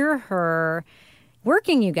hear her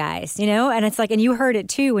working you guys, and it's like, and you heard it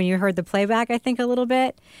too when you heard the playback, I think, a little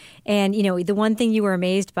bit. And, the one thing you were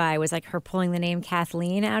amazed by was like her pulling the name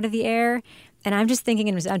Kathleen out of the air. And I'm just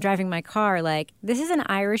thinking, as I'm driving my car, like, this is an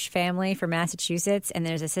Irish family from Massachusetts, and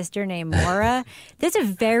there's a sister named Maura. There's a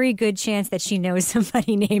very good chance that she knows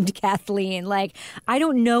somebody named Kathleen. Like, I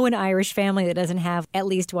don't know an Irish family that doesn't have at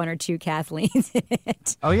least one or two Kathleens in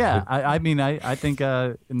it. Oh, yeah. I mean, I think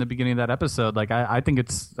in the beginning of that episode, like, I think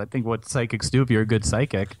what psychics do, if you're a good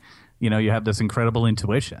psychic, you know, you have this incredible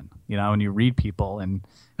intuition, you know, and you read people. And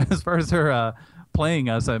as far as her playing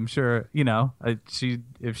us, I'm sure, you know,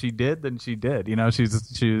 if she did, then she did. You know, she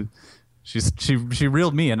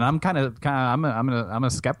reeled me, and I'm I'm a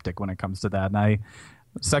skeptic when it comes to that. And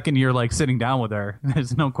second you're like sitting down with her,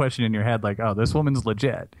 there's no question in your head like, oh, this woman's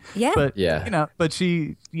legit. Yeah. But you know, but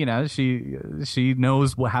she knows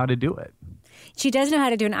how to do it. She does know how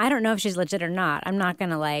to do it. And I don't know if she's legit or not. I'm not going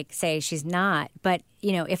to like say she's not. But,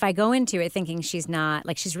 you know, if I go into it thinking she's not,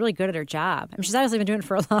 like, she's really good at her job. I mean, she's obviously been doing it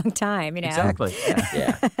for a long time, you know. Exactly.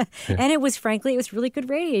 Yeah. And it was really good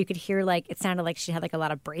radio. You could hear, like, it sounded like she had like a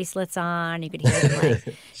lot of bracelets on. You could hear them,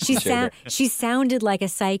 like, she sounded like a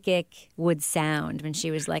psychic would sound when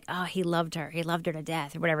she was like, oh, he loved her to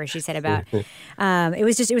death, or whatever she said about. It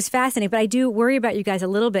was fascinating. But I do worry about you guys a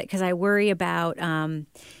little bit, because I worry about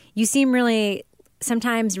you seem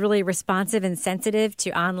sometimes really responsive and sensitive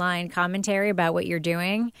to online commentary about what you're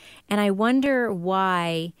doing. And I wonder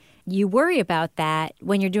why you worry about that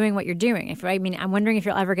when you're doing what you're doing. I'm wondering if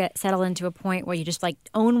you'll ever get settled into a point where you just like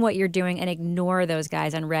own what you're doing and ignore those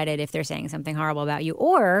guys on Reddit if they're saying something horrible about you,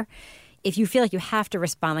 or if you feel like you have to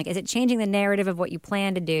respond. Like, is it changing the narrative of what you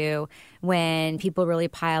plan to do when people really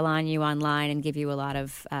pile on you online and give you a lot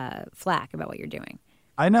of flack about what you're doing?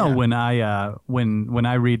 I know when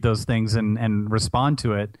I read those things and respond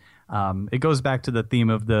to it, it goes back to the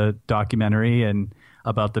theme of the documentary and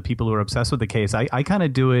about the people who are obsessed with the case. I kind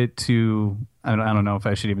of do it to, I don't know if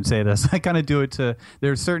I should even say this. I kind of do it to,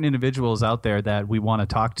 there are certain individuals out there that we want to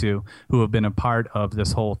talk to who have been a part of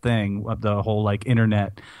this whole thing, of the whole like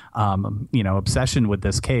internet, obsession with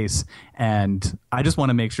this case. And I just want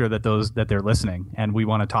to make sure that they're listening, and we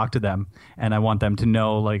want to talk to them. And I want them to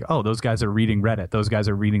know, like, oh, those guys are reading Reddit. Those guys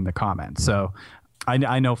are reading the comments. So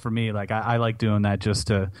I know for me, like, I like doing that just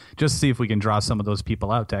to see if we can draw some of those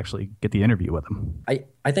people out to actually get the interview with them.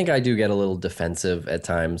 I think I do get a little defensive at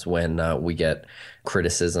times when we get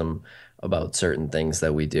criticism about certain things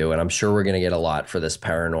that we do. And I'm sure we're going to get a lot for this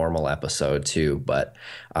paranormal episode too. But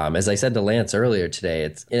as I said to Lance earlier today,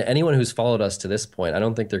 it's anyone who's followed us to this point, I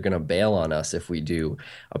don't think they're going to bail on us if we do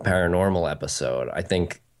a paranormal episode. I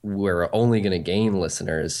think we're only going to gain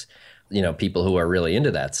listeners, you know, people who are really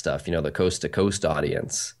into that stuff, you know, the coast to coast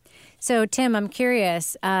audience. So, Tim, I'm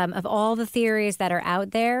curious, of all the theories that are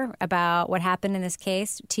out there about what happened in this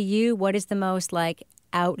case, to you, what is the most like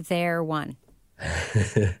out there one?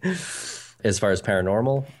 As far as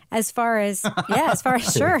paranormal? As far as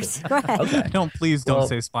sure. Go ahead. Okay. Don't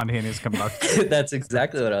say spontaneous combustion. That's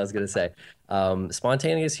exactly what I was going to say.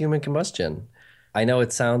 Spontaneous human combustion. I know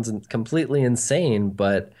it sounds completely insane,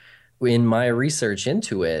 but in my research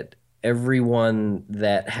into it, everyone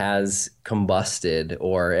that has combusted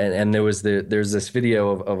and there's this video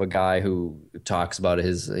of a guy who talks about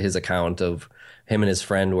his account of him and his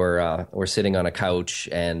friend were sitting on a couch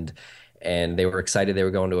and they were excited. They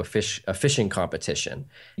were going to a fishing competition.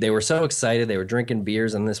 They were so excited. They were drinking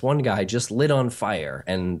beers, and this one guy just lit on fire.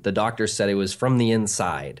 And the doctor said it was from the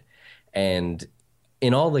inside. And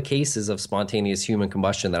in all the cases of spontaneous human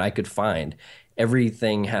combustion that I could find,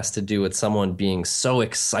 everything has to do with someone being so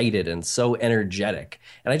excited and so energetic.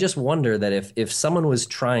 And I just wonder that if someone was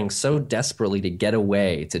trying so desperately to get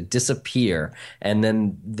away, to disappear, and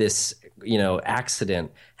then this,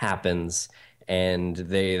 accident happens, and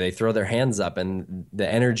they throw their hands up and the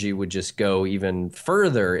energy would just go even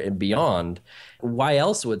further and beyond. Why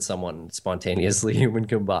else would someone spontaneously human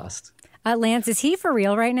combust? Lance, is he for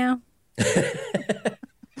real right now?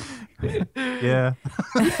 Yeah.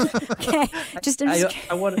 Okay.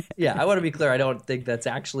 I want to be clear. I don't think that's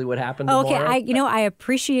actually what happened. Okay. Tomorrow. I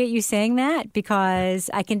appreciate you saying that, because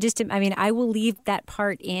I will leave that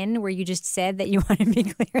part in where you just said that you want to be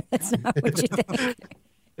clear. That's not what you think.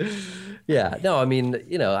 Yeah. No,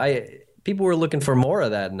 people were looking for more of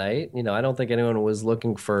that night. I don't think anyone was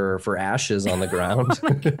looking for ashes on the ground. Oh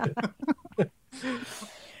my God.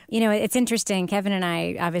 It's interesting. Kevin and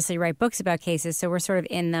I obviously write books about cases, so we're sort of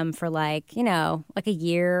in them for like a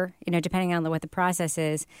year, depending on what the process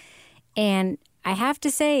is. And I have to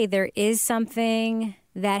say, there is something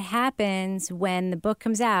that happens when the book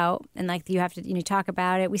comes out, and like you have to talk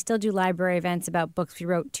about it. We still do library events about books. We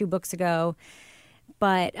wrote 2 books ago.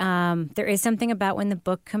 But there is something about when the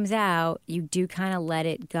book comes out, you do kind of let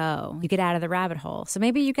it go. You get out of the rabbit hole. So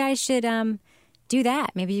maybe you guys should do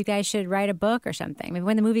that. Maybe you guys should write a book or something. Maybe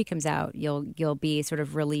when the movie comes out, you'll be sort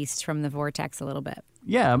of released from the vortex a little bit.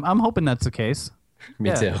 Yeah, I'm hoping that's the case.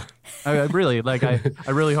 Me too. I really I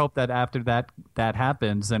really hope that after that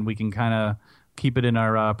happens, then we can kind of keep it in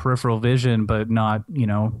our peripheral vision, but not,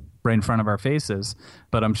 right in front of our faces.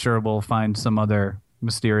 But I'm sure we'll find some other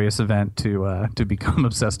mysterious event to become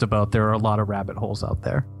obsessed about. There are a lot of rabbit holes out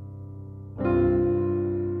there.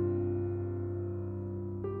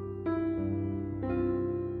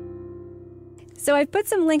 So I've put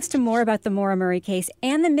some links to more about the Maura Murray case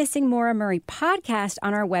and the Missing Maura Murray podcast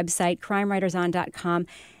on our website, crimewriterson.com.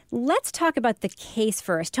 Let's talk about the case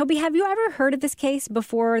first. Toby, have you ever heard of this case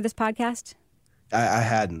before this podcast? I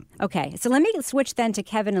hadn't. Okay, so let me switch then to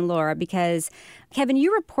Kevin and Laura, because, Kevin,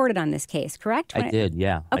 you reported on this case, correct? I did,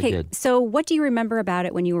 yeah. Okay, I did. So what do you remember about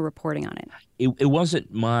it when you were reporting on it? It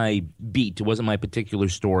wasn't my beat. It wasn't my particular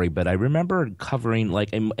story, but I remember covering,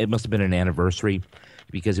 it must have been an anniversary,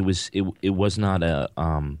 because it was not a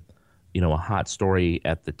hot story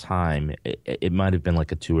at the time. It might have been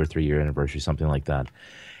like a 2 or 3 year anniversary, something like that.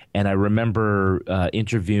 And I remember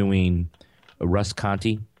interviewing Russ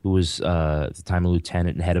Conti, who was at the time a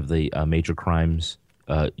lieutenant and head of the major crimes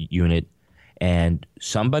unit, and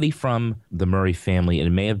somebody from the Murray family, and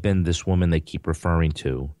it may have been this woman they keep referring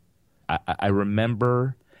to. I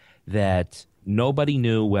remember that nobody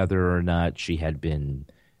knew whether or not she had been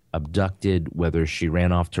abducted, whether she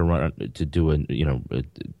ran off to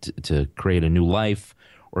create a new life,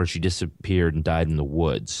 or she disappeared and died in the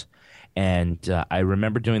woods. And I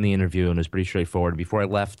remember doing the interview, and it was pretty straightforward. Before I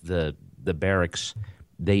left the barracks,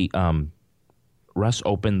 Russ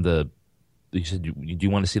opened he said, do you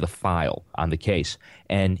want to see the file on the case?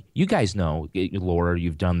 And you guys know, Laura,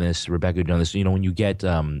 you've done this, Rebecca, you've done this. When you get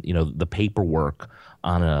the paperwork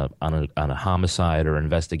on a homicide or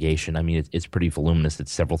investigation, I mean, it's pretty voluminous.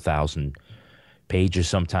 It's several thousand pages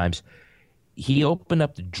sometimes. He opened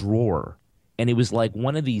up the drawer, and it was like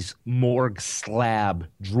one of these morgue slab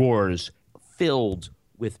drawers filled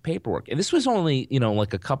with paperwork. And this was only,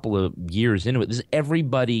 like a couple of years into it. This is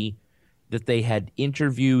everybody that they had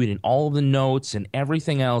interviewed and all of the notes and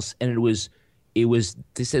everything else. And it was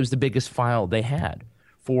the biggest file they had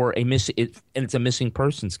for and it's a missing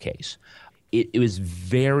persons case. It was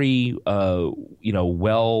very,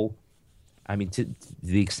 well, I mean, to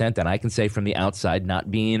the extent that I can say from the outside, not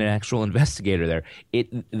being an actual investigator there, it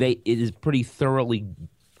is pretty thoroughly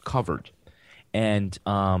covered. And,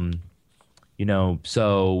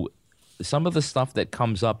 so some of the stuff that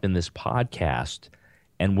comes up in this podcast,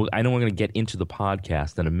 and I know we're going to get into the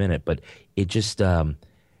podcast in a minute, but it just none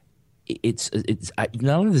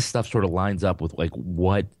of this stuff sort of lines up with like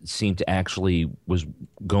what seemed to actually was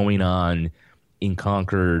going on in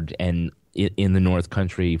Concord and in the North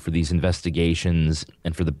Country for these investigations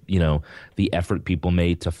and for the effort people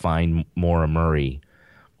made to find Maura Murray.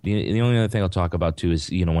 The only other thing I'll talk about too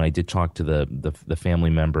is when I did talk to the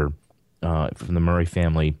family member from the Murray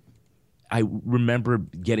family, I remember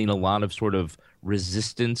getting a lot of sort of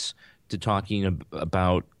resistance to talking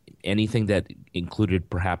about anything that included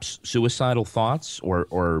perhaps suicidal thoughts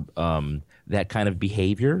or that kind of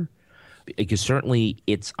behavior, because certainly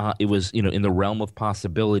it was in the realm of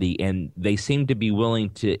possibility, and they seemed to be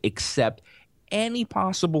willing to accept any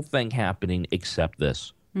possible thing happening except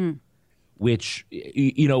this, which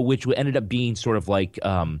ended up being sort of like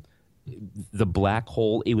the black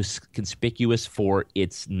hole. It was conspicuous for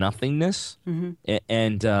its nothingness,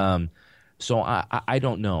 and so I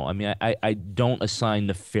don't know. I mean, I don't assign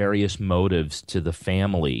nefarious motives to the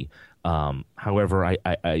family. However,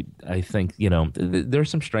 I think there's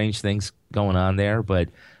some strange things going on there, but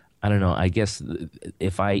I don't know. I guess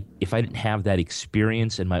if I didn't have that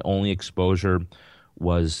experience and my only exposure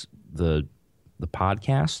was the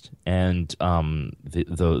podcast and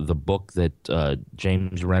the book that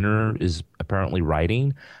James Renner is apparently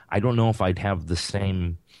writing, I don't know if I'd have the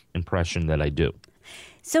same impression that I do.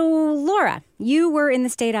 So, Laura, you were in the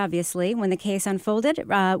state, obviously, when the case unfolded.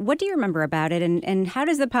 What do you remember about it, and how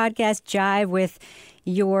does the podcast jive with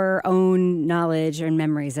your own knowledge and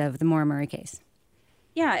memories of the Maura Murray case?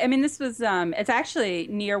 Yeah, I mean, this was, it's actually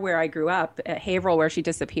near where I grew up, at Haverhill, where she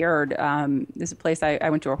disappeared. This is a place I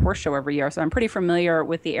went to a horse show every year, so I'm pretty familiar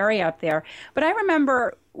with the area up there. But I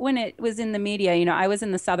remember when it was in the media, I was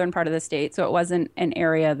in the southern part of the state, so it wasn't an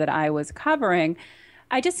area that I was covering.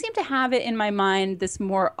 I just seem to have it in my mind, this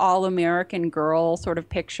more all-American girl sort of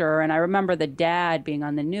picture. And I remember the dad being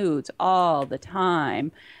on the news all the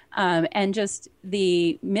time. And just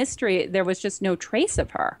the mystery, there was just no trace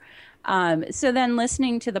of her. So then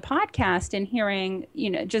listening to the podcast and hearing,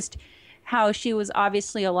 just how she was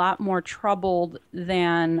obviously a lot more troubled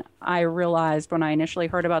than I realized when I initially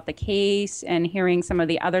heard about the case and hearing some of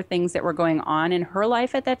the other things that were going on in her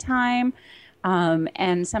life at that time,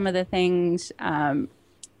 and some of the things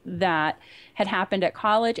that had happened at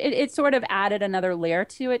college. It sort of added another layer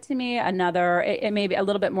to it to me, it may be a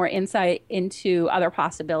little bit more insight into other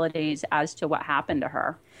possibilities as to what happened to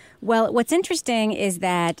her. Well, what's interesting is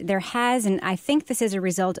that there has, and I think this is a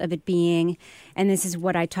result of it being, and this is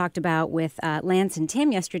what I talked about with Lance and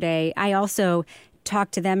Tim yesterday, I also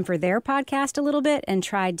talked to them for their podcast a little bit and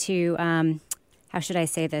tried to, how should I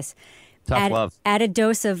say this? Add a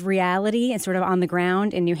dose of reality and sort of on the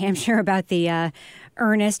ground in New Hampshire about the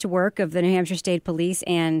earnest work of the New Hampshire State Police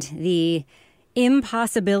and the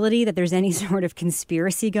impossibility that there's any sort of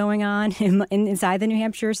conspiracy going on inside the New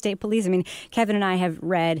Hampshire State Police. I mean, Kevin and I have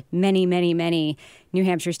read many, many, many New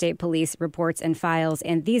Hampshire State Police reports and files,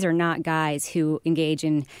 and these are not guys who engage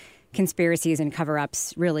in conspiracies and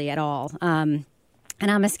cover-ups really at all. And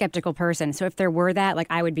I'm a skeptical person, so if there were that, like,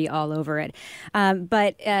 I would be all over it.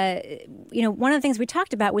 But one of the things we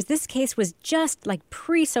talked about was this case was just like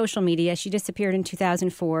pre-social media. She disappeared in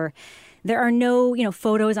 2004. There are no,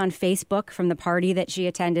 photos on Facebook from the party that she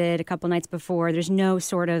attended a couple nights before. There's no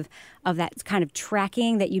sort of that kind of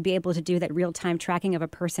tracking that you'd be able to do, that real-time tracking of a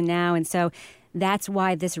person now. And so that's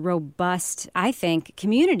why this robust, I think,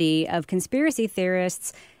 community of conspiracy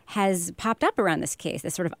theorists has popped up around this case,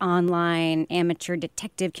 this sort of online amateur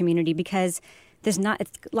detective community, because there's not,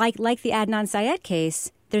 it's like the Adnan Syed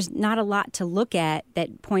case, there's not a lot to look at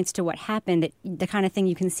that points to what happened, the kind of thing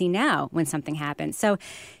you can see now when something happens. So,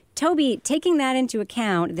 Toby, taking that into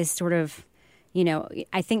account, this sort of,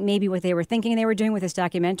 I think maybe what they were thinking they were doing with this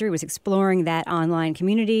documentary was exploring that online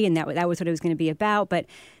community, and that was what it was going to be about. But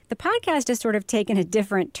the podcast has sort of taken a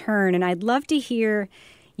different turn, and I'd love to hear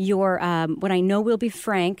your, what I know will be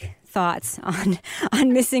frank thoughts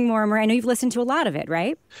on Missing Mortimer. I know you've listened to a lot of it,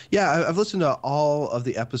 right? Yeah, I've listened to all of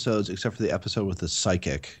the episodes except for the episode with the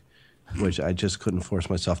psychic, which I just couldn't force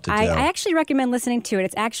myself to do. I actually recommend listening to it.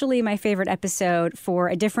 It's actually my favorite episode for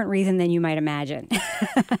a different reason than you might imagine.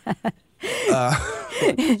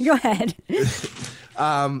 Go ahead.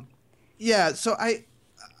 Yeah, so I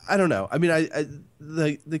don't know. I mean,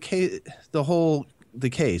 the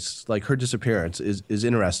case, like her disappearance, is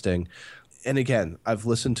interesting. And again, I've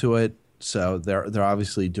listened to it, so they're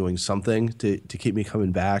obviously doing something to keep me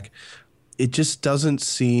coming back. It just doesn't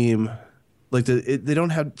seem like they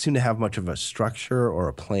don't seem to have much of a structure or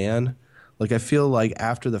a plan. Like, I feel like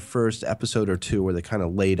after the first episode or two where they kind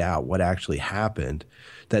of laid out what actually happened,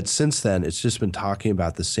 that since then it's just been talking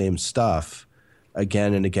about the same stuff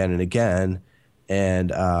again and again and again.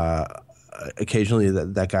 And occasionally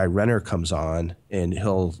that guy Renner comes on and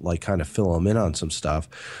he'll like kind of fill them in on some stuff.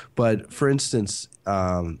 But for instance,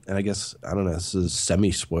 and I guess, I don't know, this is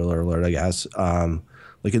semi-spoiler alert, I guess,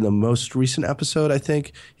 like in the most recent episode, I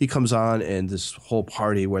think, he comes on and this whole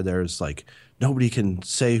party where there's like nobody can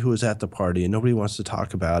say who was at the party and nobody wants to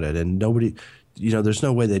talk about it. And nobody, there's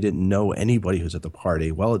no way they didn't know anybody who's at the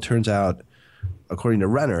party. Well, it turns out, according to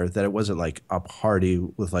Renner, that it wasn't like a party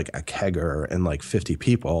with like a kegger and like 50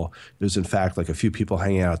 people. It was in fact like a few people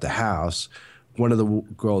hanging out at the house. One of the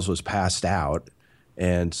girls was passed out,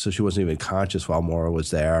 and so she wasn't even conscious while Maura was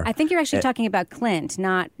there. I think you're actually talking about Clint,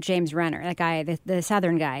 not James Renner, that guy, the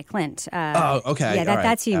Southern guy, Clint. Oh, okay. Yeah,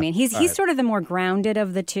 that's who you mean. He's sort of the more grounded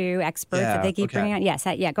of the two experts that they keep bringing on. Yes,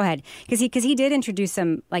 go ahead. Because he did introduce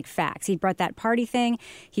some like facts. He brought that party thing.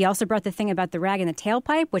 He also brought the thing about the rag in the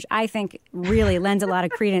tailpipe, which I think really lends a lot of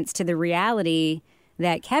credence to the reality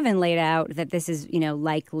that Kevin laid out, that this is,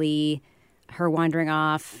 likely her wandering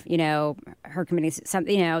off, her committing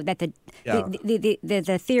something, that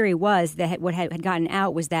the theory was that what had gotten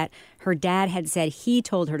out was that her dad had said he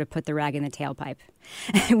told her to put the rag in the tailpipe,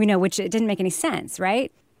 which it didn't make any sense,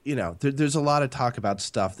 right? There's a lot of talk about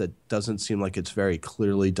stuff that doesn't seem like it's very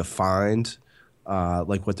clearly defined,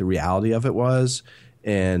 like what the reality of it was.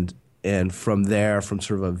 And from there, from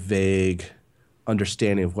sort of a vague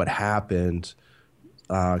understanding of what happened,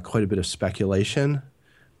 quite a bit of speculation.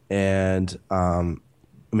 And,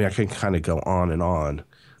 I can kind of go on and on.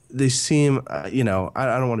 They seem, I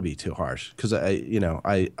don't want to be too harsh because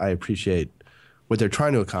I appreciate what they're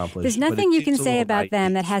trying to accomplish. There's nothing you can say about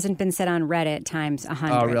them that hasn't been said on Reddit times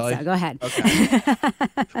 100. Oh, really? So go ahead. Okay.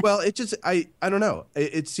 Well, it just, I don't know.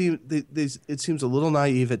 It seems a little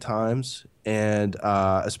naive at times, and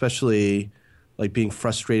especially like being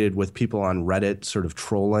frustrated with people on Reddit sort of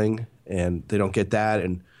trolling, and they don't get that.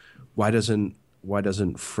 And why doesn't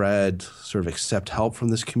Fred sort of accept help from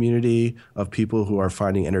this community of people who are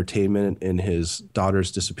finding entertainment in his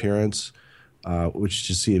daughter's disappearance? which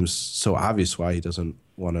just seems so obvious why he doesn't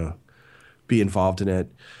want to be involved in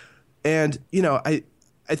it. And,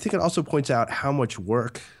 I think it also points out how much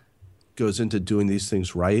work goes into doing these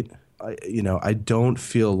things right. I don't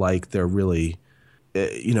feel like they're really,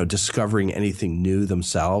 discovering anything new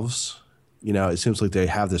themselves. It seems like they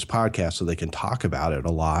have this podcast so they can talk about it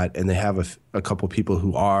a lot, and they have a couple people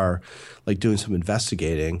who are like doing some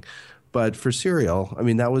investigating. But for Serial, I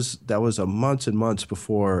mean, that was a months and months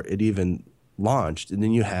before it even launched, and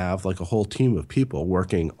then you have like a whole team of people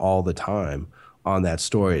working all the time on that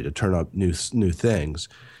story to turn up new things.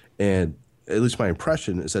 And at least my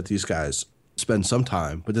impression is that these guys spend some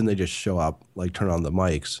time, but then they just show up, like turn on the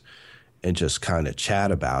mics and just kind of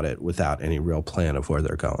chat about it without any real plan of where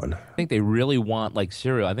they're going. I think they really want, like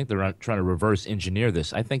Serial, I think they're trying to reverse engineer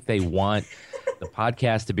this. I think they want the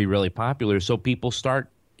podcast to be really popular so people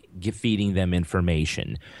start feeding them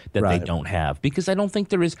information that they don't have. Because I don't think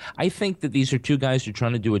there is – I think that these are two guys who are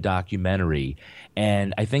trying to do a documentary,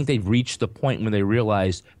 and I think they've reached the point when they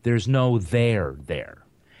realize there's no there,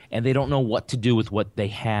 and they don't know what to do with what they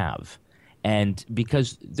have. And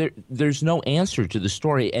because there's no answer to the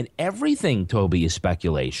story, and everything, Toby, is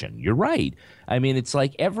speculation. You're right. I mean, it's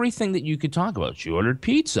like everything that you could talk about. She ordered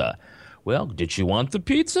pizza. Well, did she want the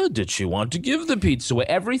pizza? Did she want to give the pizza away?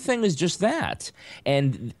 Everything is just that.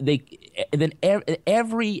 And then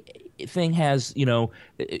everything has,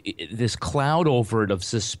 this cloud over it of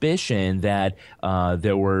suspicion that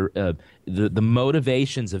there were the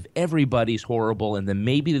motivations of everybody's horrible, and then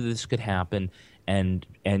maybe this could happen. And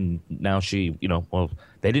now she,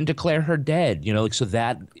 they didn't declare her dead, so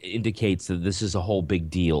that indicates that this is a whole big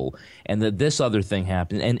deal, and that this other thing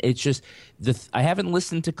happened. And it's just, I haven't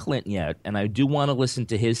listened to Clint yet, and I do want to listen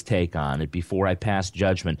to his take on it before I pass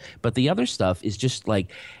judgment. But the other stuff is just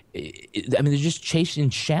like, they're just chasing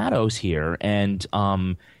shadows here, and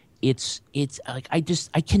it's like I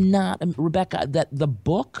cannot, Rebecca, that the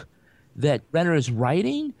book that Renner is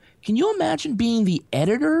writing. Can you imagine being the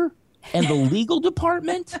editor and the legal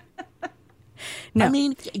department? No.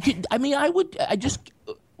 I just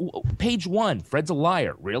page 1, Fred's a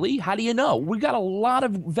liar. Really? How do you know? We got a lot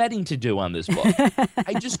of vetting to do on this book.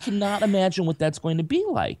 I just cannot imagine what that's going to be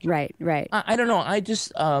like. Right. I don't know. I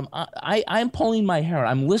just I'm pulling my hair.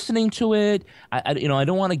 I'm listening to it. I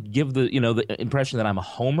don't want to give the the impression that I'm a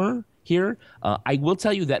homer here. I will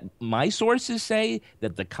tell you that my sources say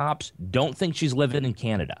that the cops don't think she's living in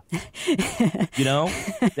Canada.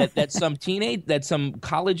 that some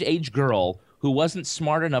college age girl who wasn't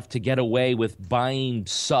smart enough to get away with buying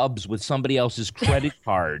subs with somebody else's credit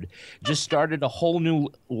card just started a whole new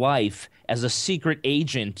life as a secret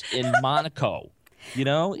agent in Monaco.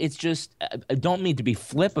 It's just, I don't mean to be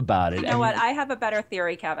flip about it. You know what? I have a better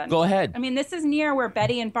theory, Kevin. Go ahead. I mean, this is near where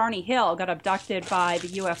Betty and Barney Hill got abducted by the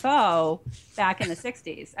UFO back in the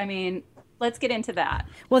 60s. I mean, let's get into that.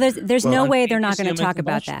 Well, there's no way they're not going to talk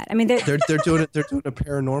about that. I mean, they're doing a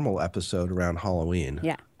paranormal episode around Halloween.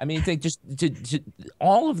 Yeah. I mean, I think just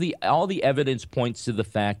all the evidence points to the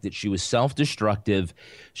fact that she was self-destructive.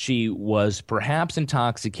 She was perhaps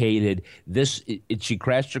intoxicated. She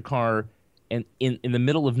crashed her car. And in the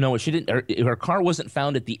middle of nowhere, her car wasn't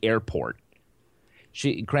found at the airport.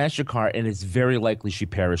 She crashed her car, and it's very likely she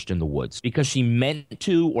perished in the woods because she meant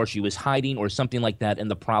to, or she was hiding, or something like that. And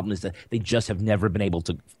the problem is that they just have never been able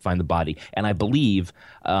to find the body. And I believe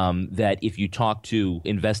that if you talk to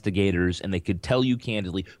investigators and they could tell you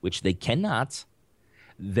candidly, which they cannot,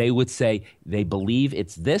 they would say they believe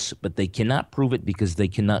it's this, but they cannot prove it because they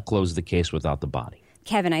cannot close the case without the body.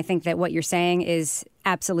 Kevin, I think that what you're saying is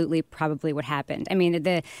absolutely probably what happened. I mean,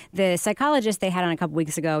 the psychologist they had on a couple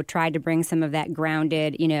weeks ago tried to bring some of that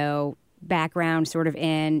grounded, background sort of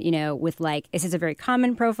in, with like, this is a very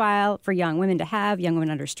common profile for young women to have, young women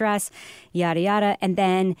under stress, yada, yada. And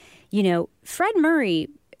then, Fred Murray,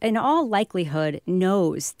 in all likelihood,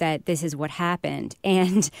 knows that this is what happened.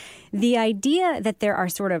 And the idea that there are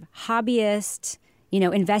sort of hobbyist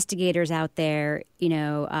investigators out there,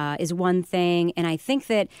 is one thing. And I think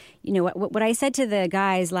that, what I said to the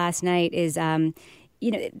guys last night is, in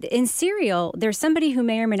Serial, there's somebody who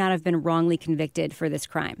may or may not have been wrongly convicted for this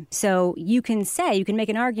crime. So you can make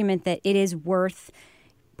an argument that it is worth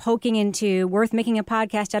poking into, worth making a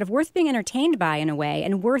podcast out of, worth being entertained by in a way,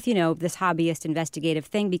 and worth, this hobbyist investigative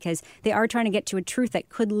thing, because they are trying to get to a truth that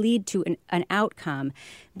could lead to an outcome.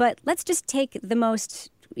 But let's just take the most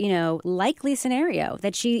likely scenario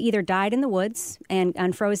that she either died in the woods and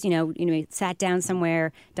unfroze, sat down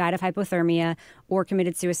somewhere, died of hypothermia, or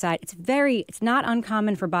committed suicide. It's not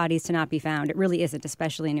uncommon for bodies to not be found. It really isn't,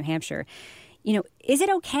 especially in New Hampshire. is it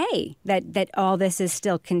okay that all this is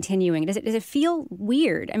still continuing? Does it feel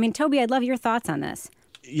weird? I mean, Toby, I'd love your thoughts on this.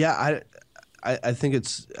 Yeah, I think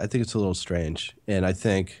it's a little strange, and I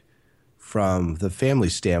think from the family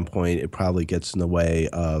standpoint, it probably gets in the way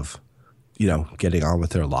of, getting on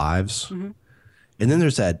with their lives. Mm-hmm. And then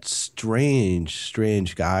there's that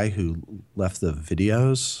strange guy who left the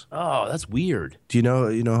videos. Oh, that's weird. Do you know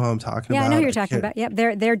who I'm talking about? Yeah, I know who you're talking about. Yep,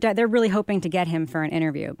 they're really hoping to get him for an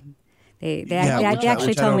interview. They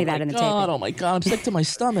actually told me that in the tape. Oh my God, I'm sick to my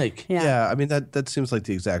stomach. Yeah, I mean that seems like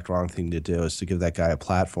the exact wrong thing to do, is to give that guy a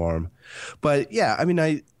platform. But yeah, I mean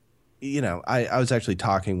I was actually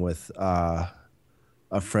talking with a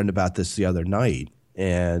friend about this the other night,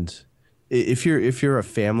 and if you're a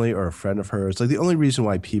family or a friend of hers, like the only reason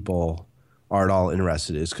why people are at all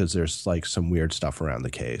interested is because there's like some weird stuff around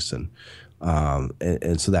the case, and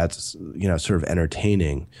so that's sort of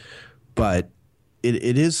entertaining, but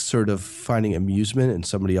it is sort of finding amusement in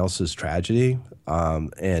somebody else's tragedy,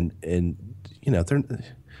 and they're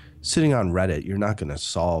sitting on Reddit. You're not going to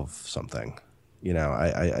solve something,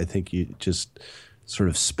 I think you just sort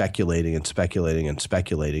of speculating, and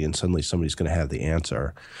suddenly somebody's going to have the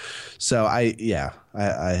answer. So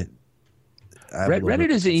Reddit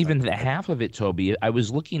isn't even the half of it, Toby. I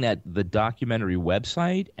was looking at the documentary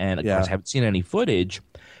website, and of course I haven't seen any footage,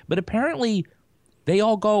 but apparently they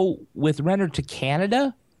all go with Renner to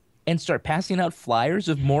Canada and start passing out flyers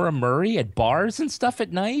of Maura Murray at bars and stuff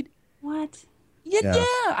at night. What? Yeah.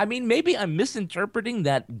 I mean, maybe I'm misinterpreting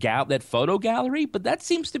that photo gallery, but that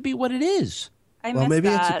seems to be what it is.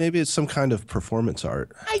 Maybe it's some kind of performance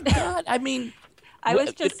art.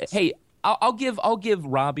 Hey, I'll give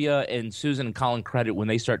Rabia and Susan and Colin credit when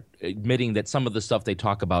they start admitting that some of the stuff they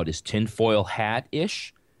talk about is tinfoil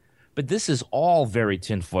hat-ish, but this is all very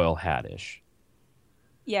tinfoil hat-ish.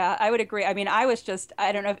 Yeah, I would agree. I mean, I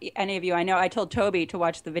don't know if any of you, I know I told Toby to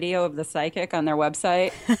watch the video of the psychic on their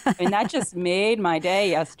website. I mean, that just made my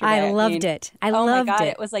day yesterday. I loved it. Oh my God,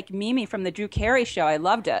 it was like Mimi from the Drew Carey show. I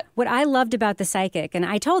loved it. What I loved about the psychic, and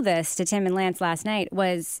I told this to Tim and Lance last night,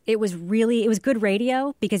 was it was good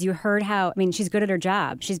radio, because you heard she's good at her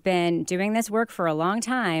job. She's been doing this work for a long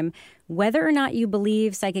time. Whether or not you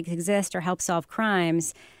believe psychics exist or help solve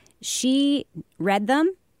crimes, she read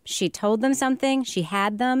them. She told them something. She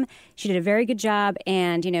had them. She did a very good job.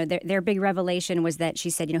 And, their big revelation was that she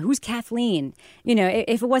said, who's Kathleen?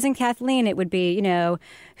 If it wasn't Kathleen, it would be,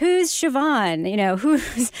 who's Siobhan?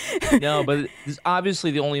 Who's... No, but obviously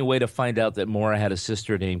the only way to find out that Maura had a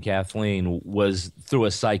sister named Kathleen was through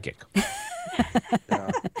a psychic.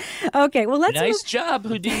 Okay, well, Nice job,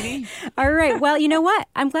 Houdini. All right, well, you know what?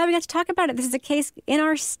 I'm glad we got to talk about it. This is a case in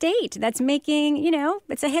our state that's making,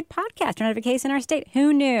 it's a hit podcast. We're not a case in our state.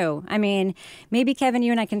 Who knew? I mean, maybe, Kevin,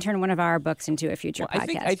 you and I can turn one of our books into a future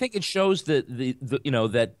podcast. I think it shows that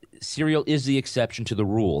that Serial is the exception to the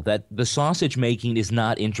rule, that the sausage making is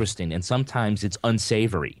not interesting, and sometimes it's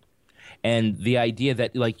unsavory. And the idea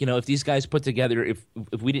that, if these guys put together, if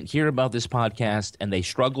we didn't hear about this podcast and they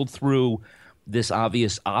struggled through this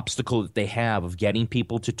obvious obstacle that they have of getting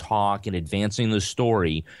people to talk and advancing the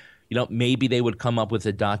story, maybe they would come up with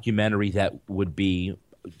a documentary that would be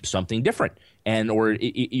something different. To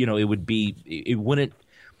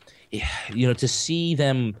see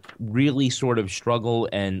them really sort of struggle,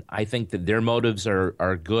 and I think that their motives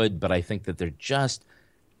are good, but I think that they're just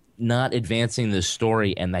not advancing this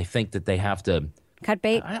story, and I think that they have to cut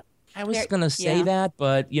bait. I was going to say that,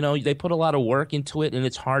 but, they put a lot of work into it, and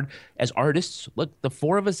it's hard. As artists, look, the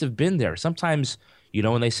four of us have been there. Sometimes,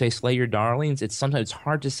 when they say slay your darlings, it's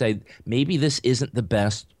hard to say maybe this isn't the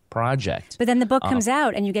best project. But then the book comes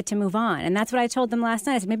out and you get to move on. And that's what I told them last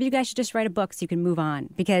night. I said, maybe you guys should just write a book so you can move on,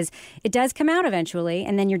 because it does come out eventually,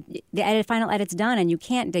 and then the final edit's done and you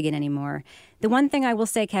can't dig in anymore. The one thing I will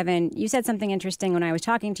say, Kevin, you said something interesting when I was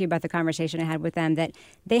talking to you about the conversation I had with them, that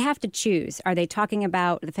they have to choose. Are they talking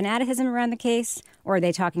about the fanaticism around the case, or are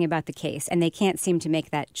they talking about the case? And they can't seem to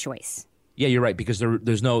make that choice. Yeah, you're right, because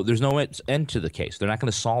there's no end to the case. They're not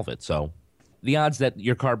going to solve it, so... The odds that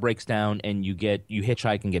your car breaks down and you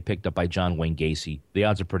hitchhike and get picked up by John Wayne Gacy, the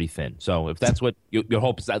odds are pretty thin. So if that's what your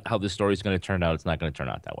hope is, that how this story is going to turn out, it's not going to turn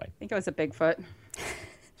out that way. I think it was a Bigfoot.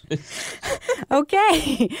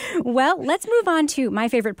 Okay. Well, let's move on to my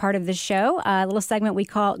favorite part of the show, a little segment we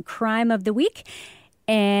call Crime of the Week.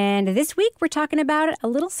 And this week we're talking about a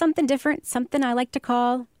little something different, something I like to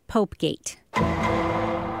call Popegate.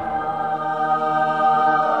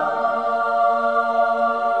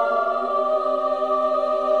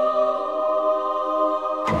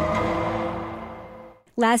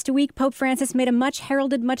 Last week, Pope Francis made a much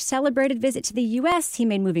heralded, much celebrated visit to the U.S. He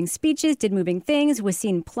made moving speeches, did moving things, was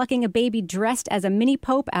seen plucking a baby dressed as a mini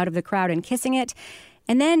Pope out of the crowd and kissing it.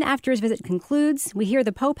 And then, after his visit concludes, we hear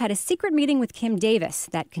the Pope had a secret meeting with Kim Davis,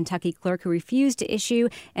 that Kentucky clerk who refused to issue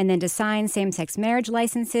and then to sign same-sex marriage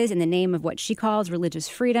licenses in the name of what she calls religious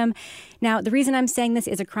freedom. Now, the reason I'm saying this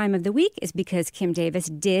is a crime of the week is because Kim Davis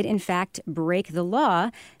did, in fact, break the law.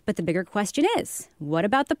 But the bigger question is, what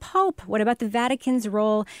about the Pope? What about the Vatican's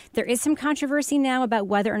role? There is some controversy now about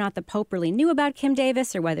whether or not the Pope really knew about Kim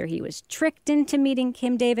Davis or whether he was tricked into meeting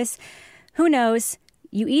Kim Davis. Who knows?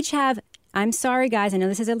 You each have... I'm sorry, guys, I know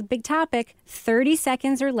this is a big topic. 30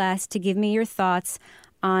 seconds or less to give me your thoughts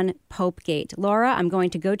on Popegate. Laura, I'm going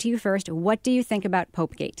to go to you first. What do you think about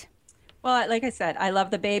Popegate? Well, like I said, I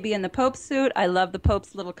love the baby in the Pope suit. I love the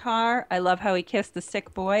Pope's little car. I love how he kissed the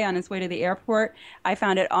sick boy on his way to the airport. I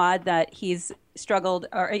found it odd that he's struggled,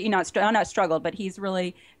 or not struggled, but he's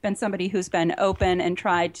really been somebody who's been open and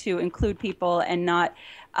tried to include people and not...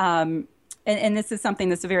 And this is something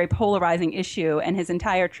that's a very polarizing issue, and his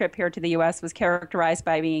entire trip here to the U.S. was characterized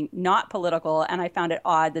by being not political, and I found it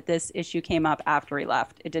odd that this issue came up after he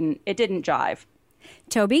left. It didn't jive.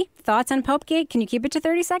 Toby, thoughts on Popegate? Can you keep it to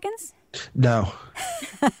 30 seconds? No.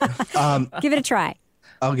 Give it a try.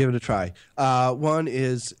 I'll give it a try. One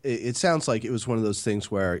is, it sounds like it was one of those things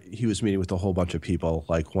where he was meeting with a whole bunch of people,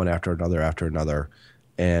 like one after another,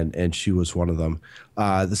 and she was one of them.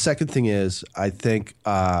 The second thing is, I think...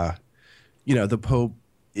 the Pope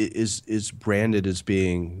is branded as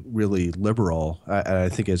being really liberal, and I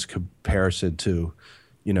think as comparison to,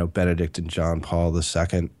 Benedict and John Paul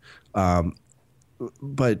II.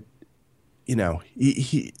 But,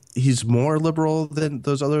 he's more liberal than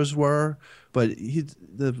those others were, but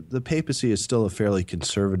the papacy is still a fairly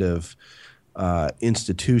conservative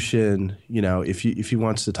institution. If he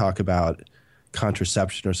wants to talk about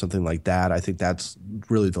contraception or something like that, I think that's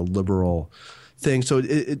really the liberal thing. So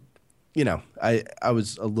I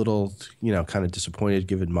was a little, kind of disappointed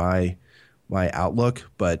given my outlook,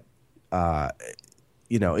 but,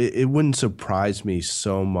 it wouldn't surprise me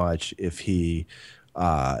so much if he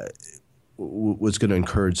was going to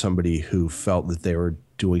encourage somebody who felt that they were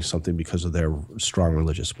doing something because of their strong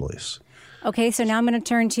religious beliefs. Okay, so now I'm going to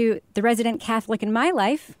turn to the resident Catholic in my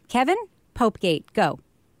life. Kevin, Popegate, go.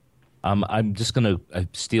 I'm just going to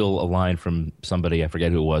steal a line from somebody, I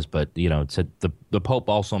forget who it was, but, it said the Pope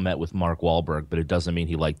also met with Mark Wahlberg, but it doesn't mean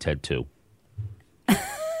he liked Ted too.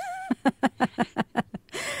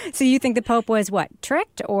 So you think the Pope was,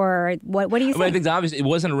 tricked? Or what do you think? I think obviously it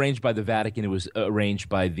wasn't arranged by the Vatican. It was arranged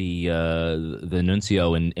by the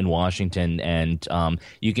nuncio in Washington. And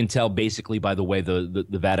you can tell basically by the way the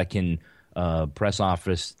Vatican press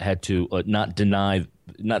office had to not deny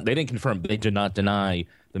 – they didn't confirm, they did not deny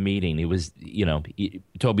 – the meeting. It was,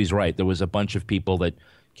 Toby's right. There was a bunch of people that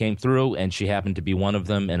came through, and she happened to be one of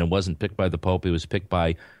them, and it wasn't picked by the Pope. It was picked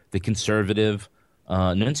by the conservative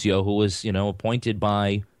nuncio who was, appointed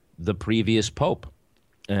by the previous Pope.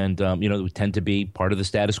 And, would tend to be part of the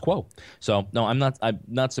status quo. So, no, I'm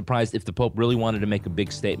not surprised. If the Pope really wanted to make a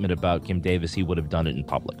big statement about Kim Davis, he would have done it in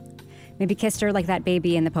public. Maybe kissed her like that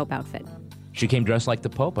baby in the Pope outfit. She came dressed like the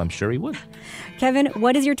Pope. I'm sure he would. Kevin,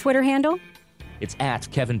 what is your Twitter handle? It's at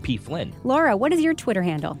Kevin P. Flynn. Laura, what is your Twitter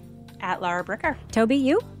handle? At Laura Bricker. Toby,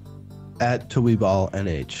 you? At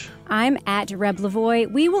TobyBallNH. I'm at Reb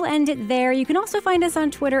Lavoie. We will end it there. You can also find us on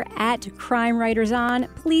Twitter at Crime Writers On.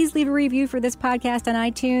 Please leave a review for this podcast on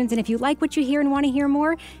iTunes. And if you like what you hear and want to hear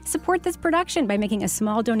more, support this production by making a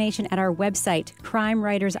small donation at our website,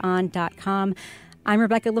 crimewriterson.com. I'm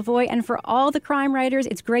Rebecca Lavoie, and for all the crime writers,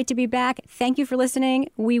 it's great to be back. Thank you for listening.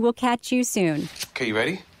 We will catch you soon. Okay, you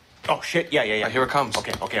ready? Oh, shit. Yeah. Here it comes.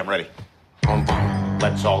 Okay, I'm ready.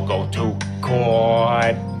 Let's all go to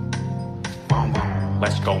court.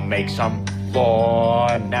 Let's go make some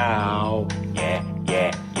law now.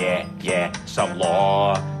 Yeah. Some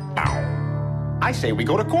law. Ow. I say we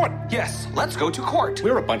go to court. Yes, let's go to court.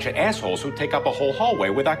 We're a bunch of assholes who take up a whole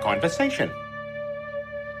hallway with our conversation.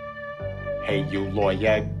 Hey, you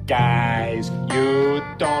lawyer guys, you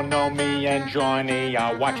don't know me and Johnny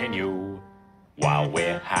are watching you while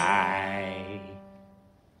we're high.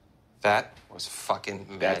 That was fucking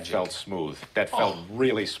magic. That felt smooth. That felt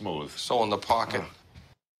really smooth. So in the pocket.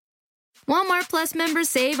 Walmart Plus members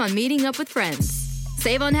save on meeting up with friends.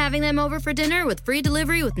 Save on having them over for dinner with free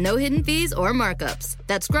delivery with no hidden fees or markups.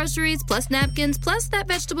 That's groceries plus napkins plus that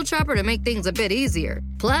vegetable chopper to make things a bit easier.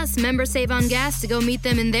 Plus, members save on gas to go meet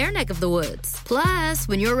them in their neck of the woods. Plus,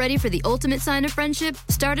 when you're ready for the ultimate sign of friendship,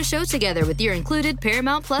 start a show together with your included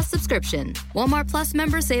Paramount Plus subscription. Walmart Plus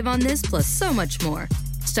members save on this plus so much more.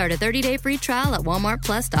 Start a 30-day free trial at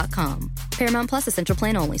walmartplus.com. Paramount Plus Essential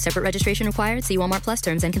Plan only. Separate registration required. See Walmart Plus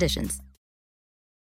terms and conditions.